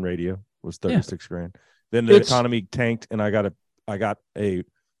first job in radio was $36,000. Then the economy tanked, and I got a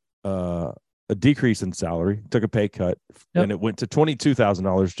decrease in salary, took a pay cut, and it went to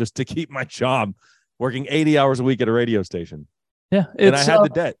 $22,000 just to keep my job, working 80 hours a week at a radio station. Yeah, and I had the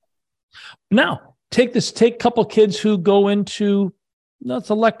debt. Now take a couple kids who go into it's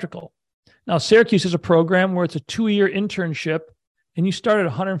electrical. Now Syracuse is a program where it's a 2-year internship, and you start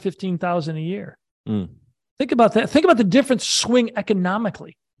at $115,000 a year. Think about that. Think about the difference swing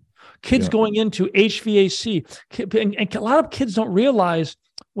economically. Kids going into HVAC, and a lot of kids don't realize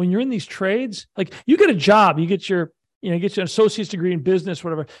when you're in these trades, like you get a job, you get your associate's degree in business,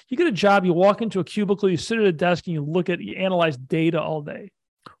 whatever. You get a job, you walk into a cubicle, you sit at a desk, and you analyze data all day.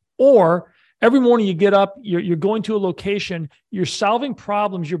 Or every morning you get up, you're going to a location, you're solving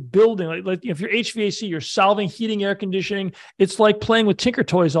problems, you're building. Like if you're HVAC, you're solving heating, air conditioning. It's like playing with Tinker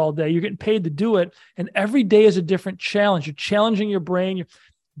Toys all day. You're getting paid to do it. And every day is a different challenge. You're challenging your brain. You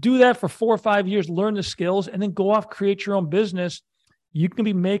do that for 4 or 5 years, learn the skills, and then go off, create your own business. You can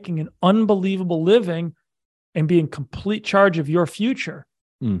be making an unbelievable living and be in complete charge of your future.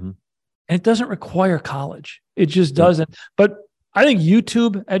 And it doesn't require college. It just doesn't. But I think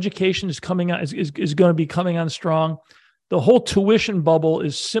YouTube education is coming out, is going to be coming on strong. The whole tuition bubble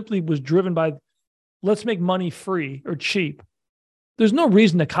was driven by, let's make money free or cheap. There's no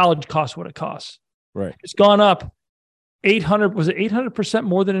reason that college costs what it costs. Right. It's gone up 800%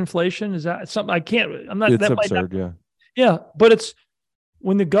 more than inflation? Is that something It's absurd. Yeah. But it's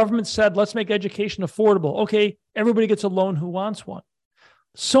when the government said, let's make education affordable. Okay. Everybody gets a loan who wants one.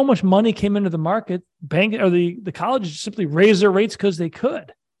 So much money came into the market. The colleges simply raised their rates because they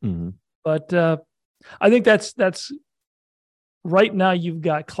could. But I think that's right now. You've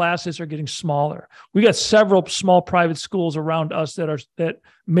got classes are getting smaller. We got several small private schools around us that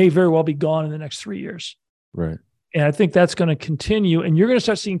may very well be gone in the next 3 years. Right. And I think that's going to continue. And you're going to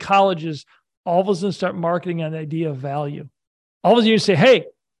start seeing colleges all of a sudden start marketing on the idea of value. All of a sudden you say, "Hey,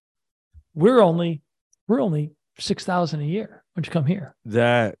 we're only $6,000 a year. Why don't you come here?"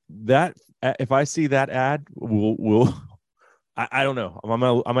 That if I see that ad, I don't know.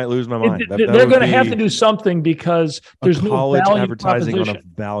 I might lose my mind. They're going to have to do something because there's no value advertising proposition. on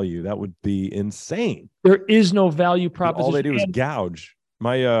a value. That would be insane. There is no value proposition. All they do is gouge.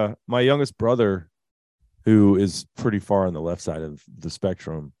 My youngest brother, who is pretty far on the left side of the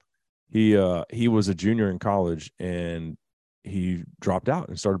spectrum, he was a junior in college and he dropped out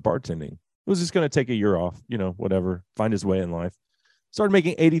and started bartending. He was just going to take a year off, whatever, find his way in life. Started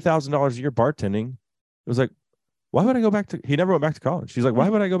making $80,000 a year bartending. It was like, why would I go back to? He never went back to college. He's like, why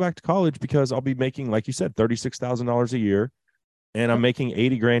would I go back to college? Because I'll be making, like you said, $36,000 a year, and I'm making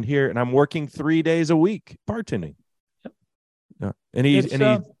 $80,000 here, and I'm working 3 days a week bartending. Yep. Yeah, and he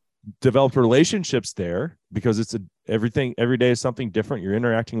developed relationships there because every day is something different. You're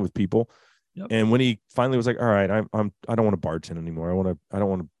interacting with people. Yep. And when he finally was like, all right, I don't want to bartend anymore. I don't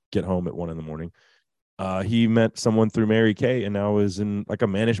want to get home at 1 a.m. He met someone through Mary Kay and now is in like a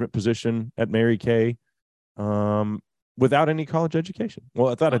management position at Mary Kay, without any college education.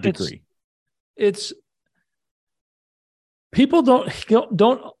 Well, without a degree. It's people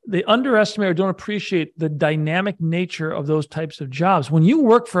they underestimate or don't appreciate the dynamic nature of those types of jobs. When you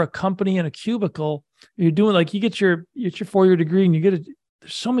work for a company in a cubicle, you're doing like you get your 4-year degree and there's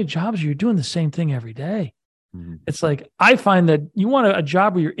so many jobs you're doing the same thing every day. It's like, I find that you want a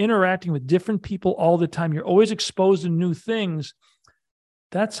job where you're interacting with different people all the time. You're always exposed to new things.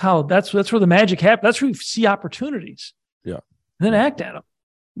 That's where the magic happens. That's where you see opportunities. Yeah. And then act at them.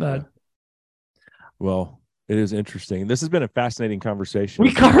 But well, it is interesting. This has been a fascinating conversation.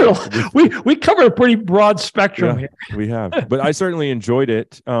 We covered a pretty broad spectrum here. We have, but I certainly enjoyed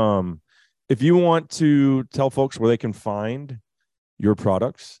it. If you want to tell folks where they can find your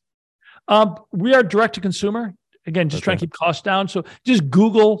products. We are direct to consumer. Again, just trying to keep costs down. So just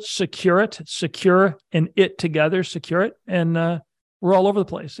Google Secure and it together, Secure, and we're all over the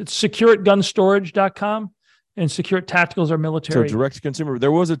place. It's secureitgunstorage.com and Secure Tacticals are military. So direct to consumer.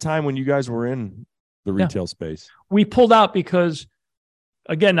 There was a time when you guys were in the retail space. We pulled out because,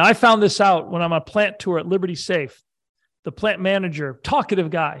 again, I found this out when I'm on a plant tour at Liberty Safe. The plant manager, talkative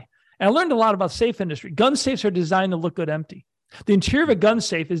guy. And I learned a lot about safe industry. Gun safes are designed to look good empty. The interior of a gun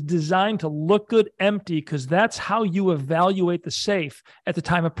safe is designed to look good empty because that's how you evaluate the safe at the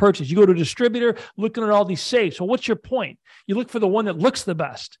time of purchase. You go to a distributor looking at all these safes. So what's your point? You look for the one that looks the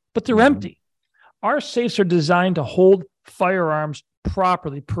best, but they're empty. Our safes are designed to hold firearms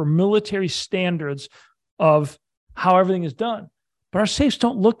properly per military standards of how everything is done. But our safes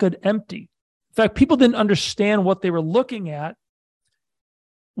don't look good empty. In fact, people didn't understand what they were looking at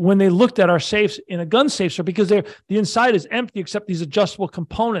when they looked at our safes in a gun safe store because the inside is empty except these adjustable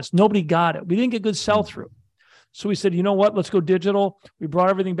components. Nobody got it. We didn't get good sell-through. So we said, you know what? Let's go digital. We brought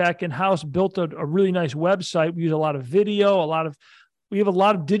everything back in-house, built a really nice website. We use a lot of video, we have a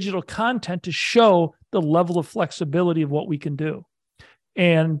lot of digital content to show the level of flexibility of what we can do.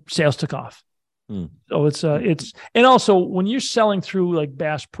 And sales took off. So and also when you're selling through like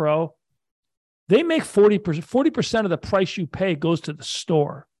Bass Pro, they make 40% of the price you pay goes to the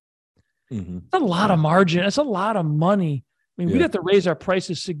store. It's a lot of margin. It's a lot of money. I mean, we'd have to raise our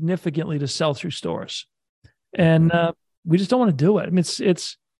prices significantly to sell through stores. And we just don't want to do it. I mean,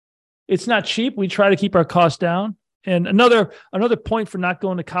 it's not cheap. We try to keep our costs down. And another point for not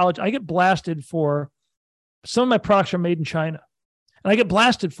going to college, I get blasted for some of my products are made in China. And I get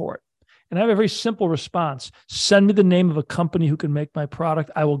blasted for it. And I have a very simple response. Send me the name of a company who can make my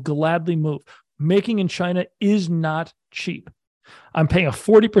product. I will gladly move. Making in China is not cheap. I'm paying a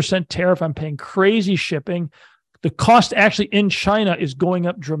 40% tariff. I'm paying crazy shipping. The cost actually in China is going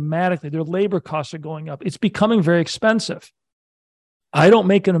up dramatically. Their labor costs are going up. It's becoming very expensive. I don't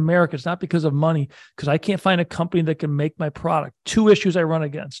make in America. It's not because of money, because I can't find a company that can make my product. Two issues I run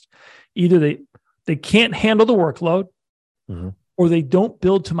against. Either they can't handle the workload, or they don't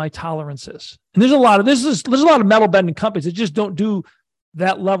build to my tolerances. And there's a lot of metal bending companies that just don't do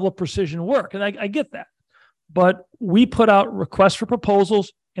that level of precision work. And I get that. But we put out requests for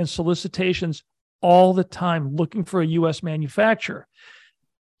proposals and solicitations all the time looking for a U.S. manufacturer.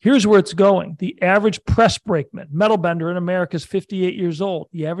 Here's where it's going. The average press brakeman, metal bender in America is 58 years old.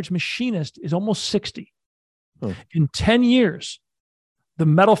 The average machinist is almost 60. In 10 years, the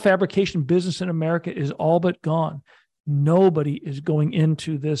metal fabrication business in America is all but gone. Nobody is going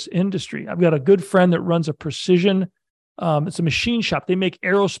into this industry. I've got a good friend that runs a precision, it's a machine shop. They make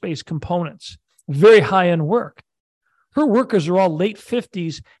aerospace components, very high-end work. Her workers are all late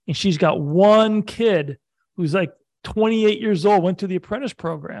 50s, and she's got one kid who's like 28 years old, went through the apprentice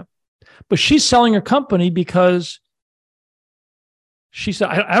program. But she's selling her company because she said,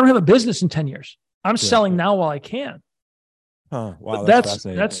 I don't have a business in 10 years. I'm selling now while I can. Wow, that's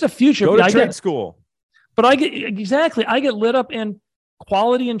the future. Go to trade school. But I get lit up in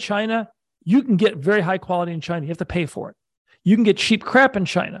quality in China. You can get very high quality in China. You have to pay for it. You can get cheap crap in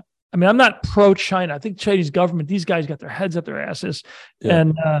China. I mean, I'm not pro-China. I think Chinese government, these guys got their heads up their asses. Yeah.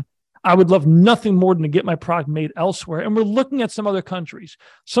 And I would love nothing more than to get my product made elsewhere. And we're looking at some other countries.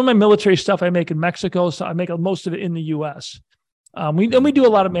 Some of my military stuff I make in Mexico, so I make most of it in the U.S. We do a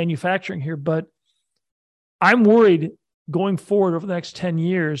lot of manufacturing here, but I'm worried going forward over the next 10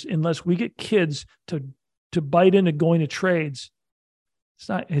 years, unless we get kids to bite into going to trades,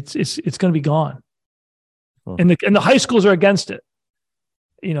 it's going to be gone. And the high schools are against it.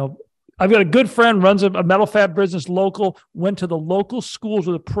 You know, I've got a good friend, runs a metal fab business local, went to the local schools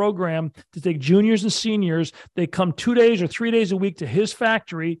with a program to take juniors and seniors. They come 2 days or 3 days a week to his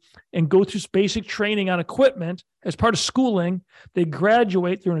factory and go through basic training on equipment as part of schooling. They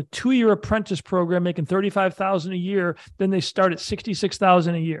graduate. They're in a 2-year apprentice program, making $35,000 a year. Then they start at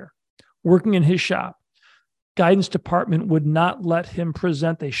 $66,000 a year, working in his shop. Guidance department would not let him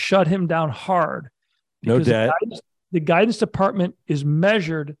present. They shut him down hard. No debt. The guidance department is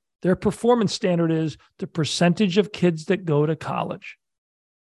measured. Their performance standard is the percentage of kids that go to college.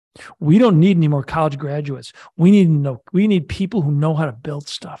 We don't need any more college graduates. We need people who know how to build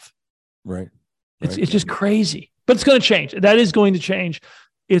stuff. Right. It's just crazy, but it's going to change. That is going to change.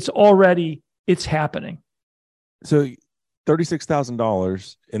 It's happening. So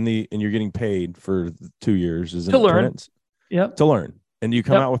 $36,000 and you're getting paid for 2 years is to learn. Yep. To learn. And you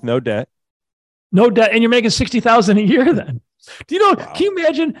come out with no debt. No debt. And you're making $60,000 a year then. Do you know, wow. Can you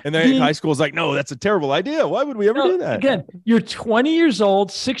imagine? And then high school is like, no, that's a terrible idea. Why would we ever do that? Again, you're 20 years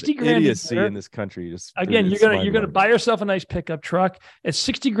old, 60 grand. Idiocy in this country. Again, you're gonna buy yourself a nice pickup truck at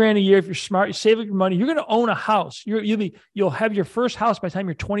 60 grand a year. If you're smart, you save up your money. You're gonna own a house. You'll have your first house by the time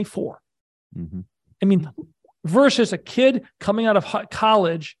you're 24. Mm-hmm. I mean, versus a kid coming out of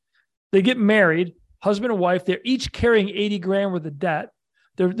college, they get married, husband and wife. They're each carrying 80 grand worth of debt.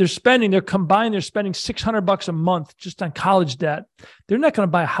 They're spending $600 a month just on college debt. They're not going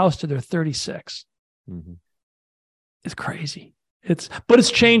to buy a house till they're 36. Mm-hmm. It's crazy. But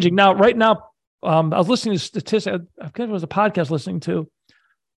it's changing now. Right now, I was listening to statistics. I think it was a podcast listening to.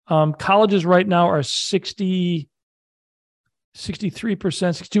 Colleges right now are 63%,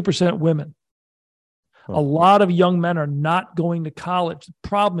 62% women. Huh. A lot of young men are not going to college. The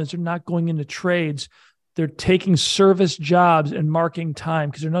problem is they're not going into trades. They're taking service jobs and marking time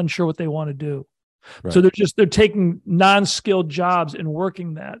because they're not sure what they want to do. Right. So they're taking non-skilled jobs and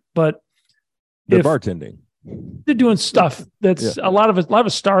working that. But they're bartending. They're doing stuff that's a lot of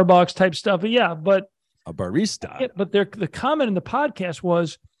Starbucks type stuff. But a barista. But the comment in the podcast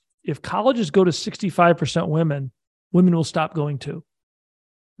was, if colleges go to 65% women will stop going to.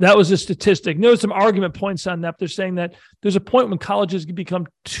 That was a statistic. There was some argument points on that. They're saying that there's a point when colleges become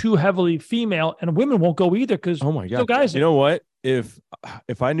too heavily female and women won't go either because, oh my God, guys, you know what? If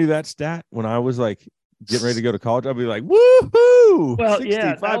I knew that stat when I was like getting ready to go to college, I'd be like, woohoo! Well,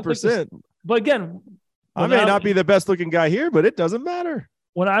 65%. But again, I may not be the best looking guy here, but it doesn't matter.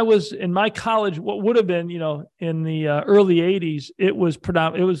 When I was in my college, what would have been, in the early 80s, it was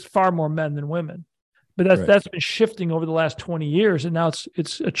far more men than women. But that's been shifting over the last 20 years, and now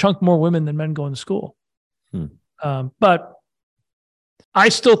it's a chunk more women than men going to school. But I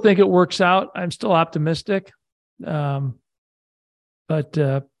still think it works out. I'm still optimistic. But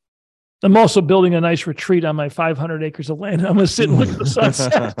I'm also building a nice retreat on my 500 acres of land. I'm going to sit and look at the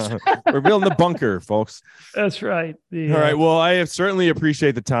sunset. We're building the bunker, folks. That's right. All right. Well, I certainly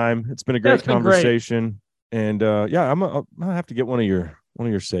appreciate the time. It's been a great conversation. And I'll have to get one of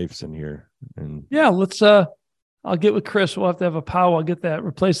your safes in here. And let's I'll get with Chris. We'll have to have a powwow. I'll get that,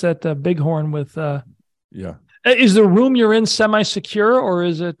 replace that bighorn with Is the room you're in semi-secure, or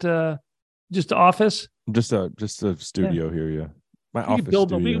is it just office? Just a studio here, yeah. My office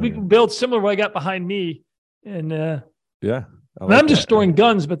studio. We can build similar to what I got behind me. And I'm just storing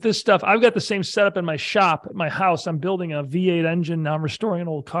guns, but this stuff, I've got the same setup in my shop at my house. I'm building a V8 engine. Now I'm restoring an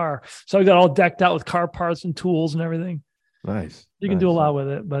old car. So I've got all decked out with car parts and tools and everything. Nice. You can do a lot with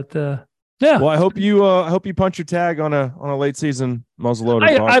it, but Well, I hope you punch your tag on a late season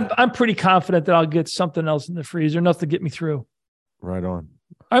muzzleloader. I'm pretty confident that I'll get something else in the freezer, enough to get me through. Right on.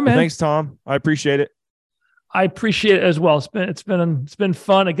 All right, man. Well, thanks, Tom. I appreciate it. I appreciate it as well. It's been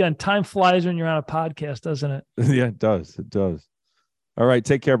fun. Again, time flies when you're on a podcast, doesn't it? Yeah, it does. It does. All right,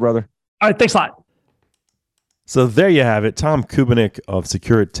 take care, brother. All right, thanks a lot. So there you have it, Tom Kubinick of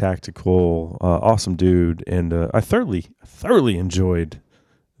Secure Tactical, awesome dude, and I thoroughly enjoyed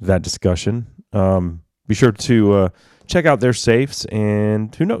that discussion. Be sure to check out their safes,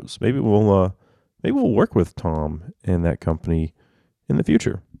 and who knows, maybe we'll work with Tom and that company in the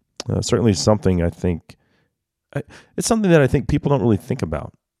future. Certainly something I think it's something that I think people don't really think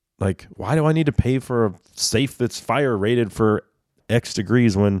about. Like, why do I need to pay for a safe that's fire rated for X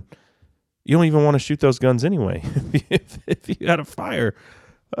degrees when you don't even want to shoot those guns anyway? if you had a fire,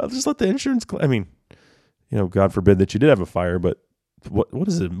 just let the insurance. God forbid that you did have a fire, but what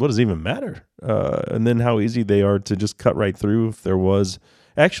does it even matter? And then how easy they are to just cut right through. If there was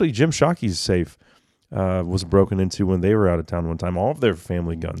actually Jim Shockey's safe was broken into when they were out of town one time. All of their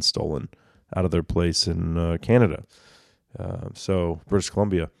family guns stolen out of their place in Canada, so British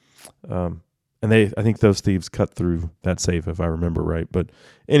Columbia. And I think those thieves cut through that safe, if I remember right. But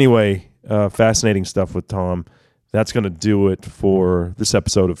anyway, fascinating stuff with Tom. That's going to do it for this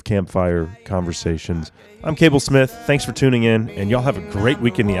episode of Campfire Conversations. I'm Cable Smith. Thanks for tuning in, and y'all have a great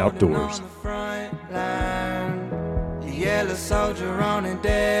week in the outdoors. Yellow soldier on a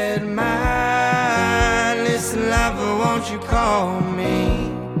dead mine. Listen, lover, won't you call me?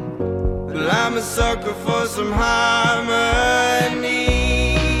 Well, I'm a sucker for some harmony.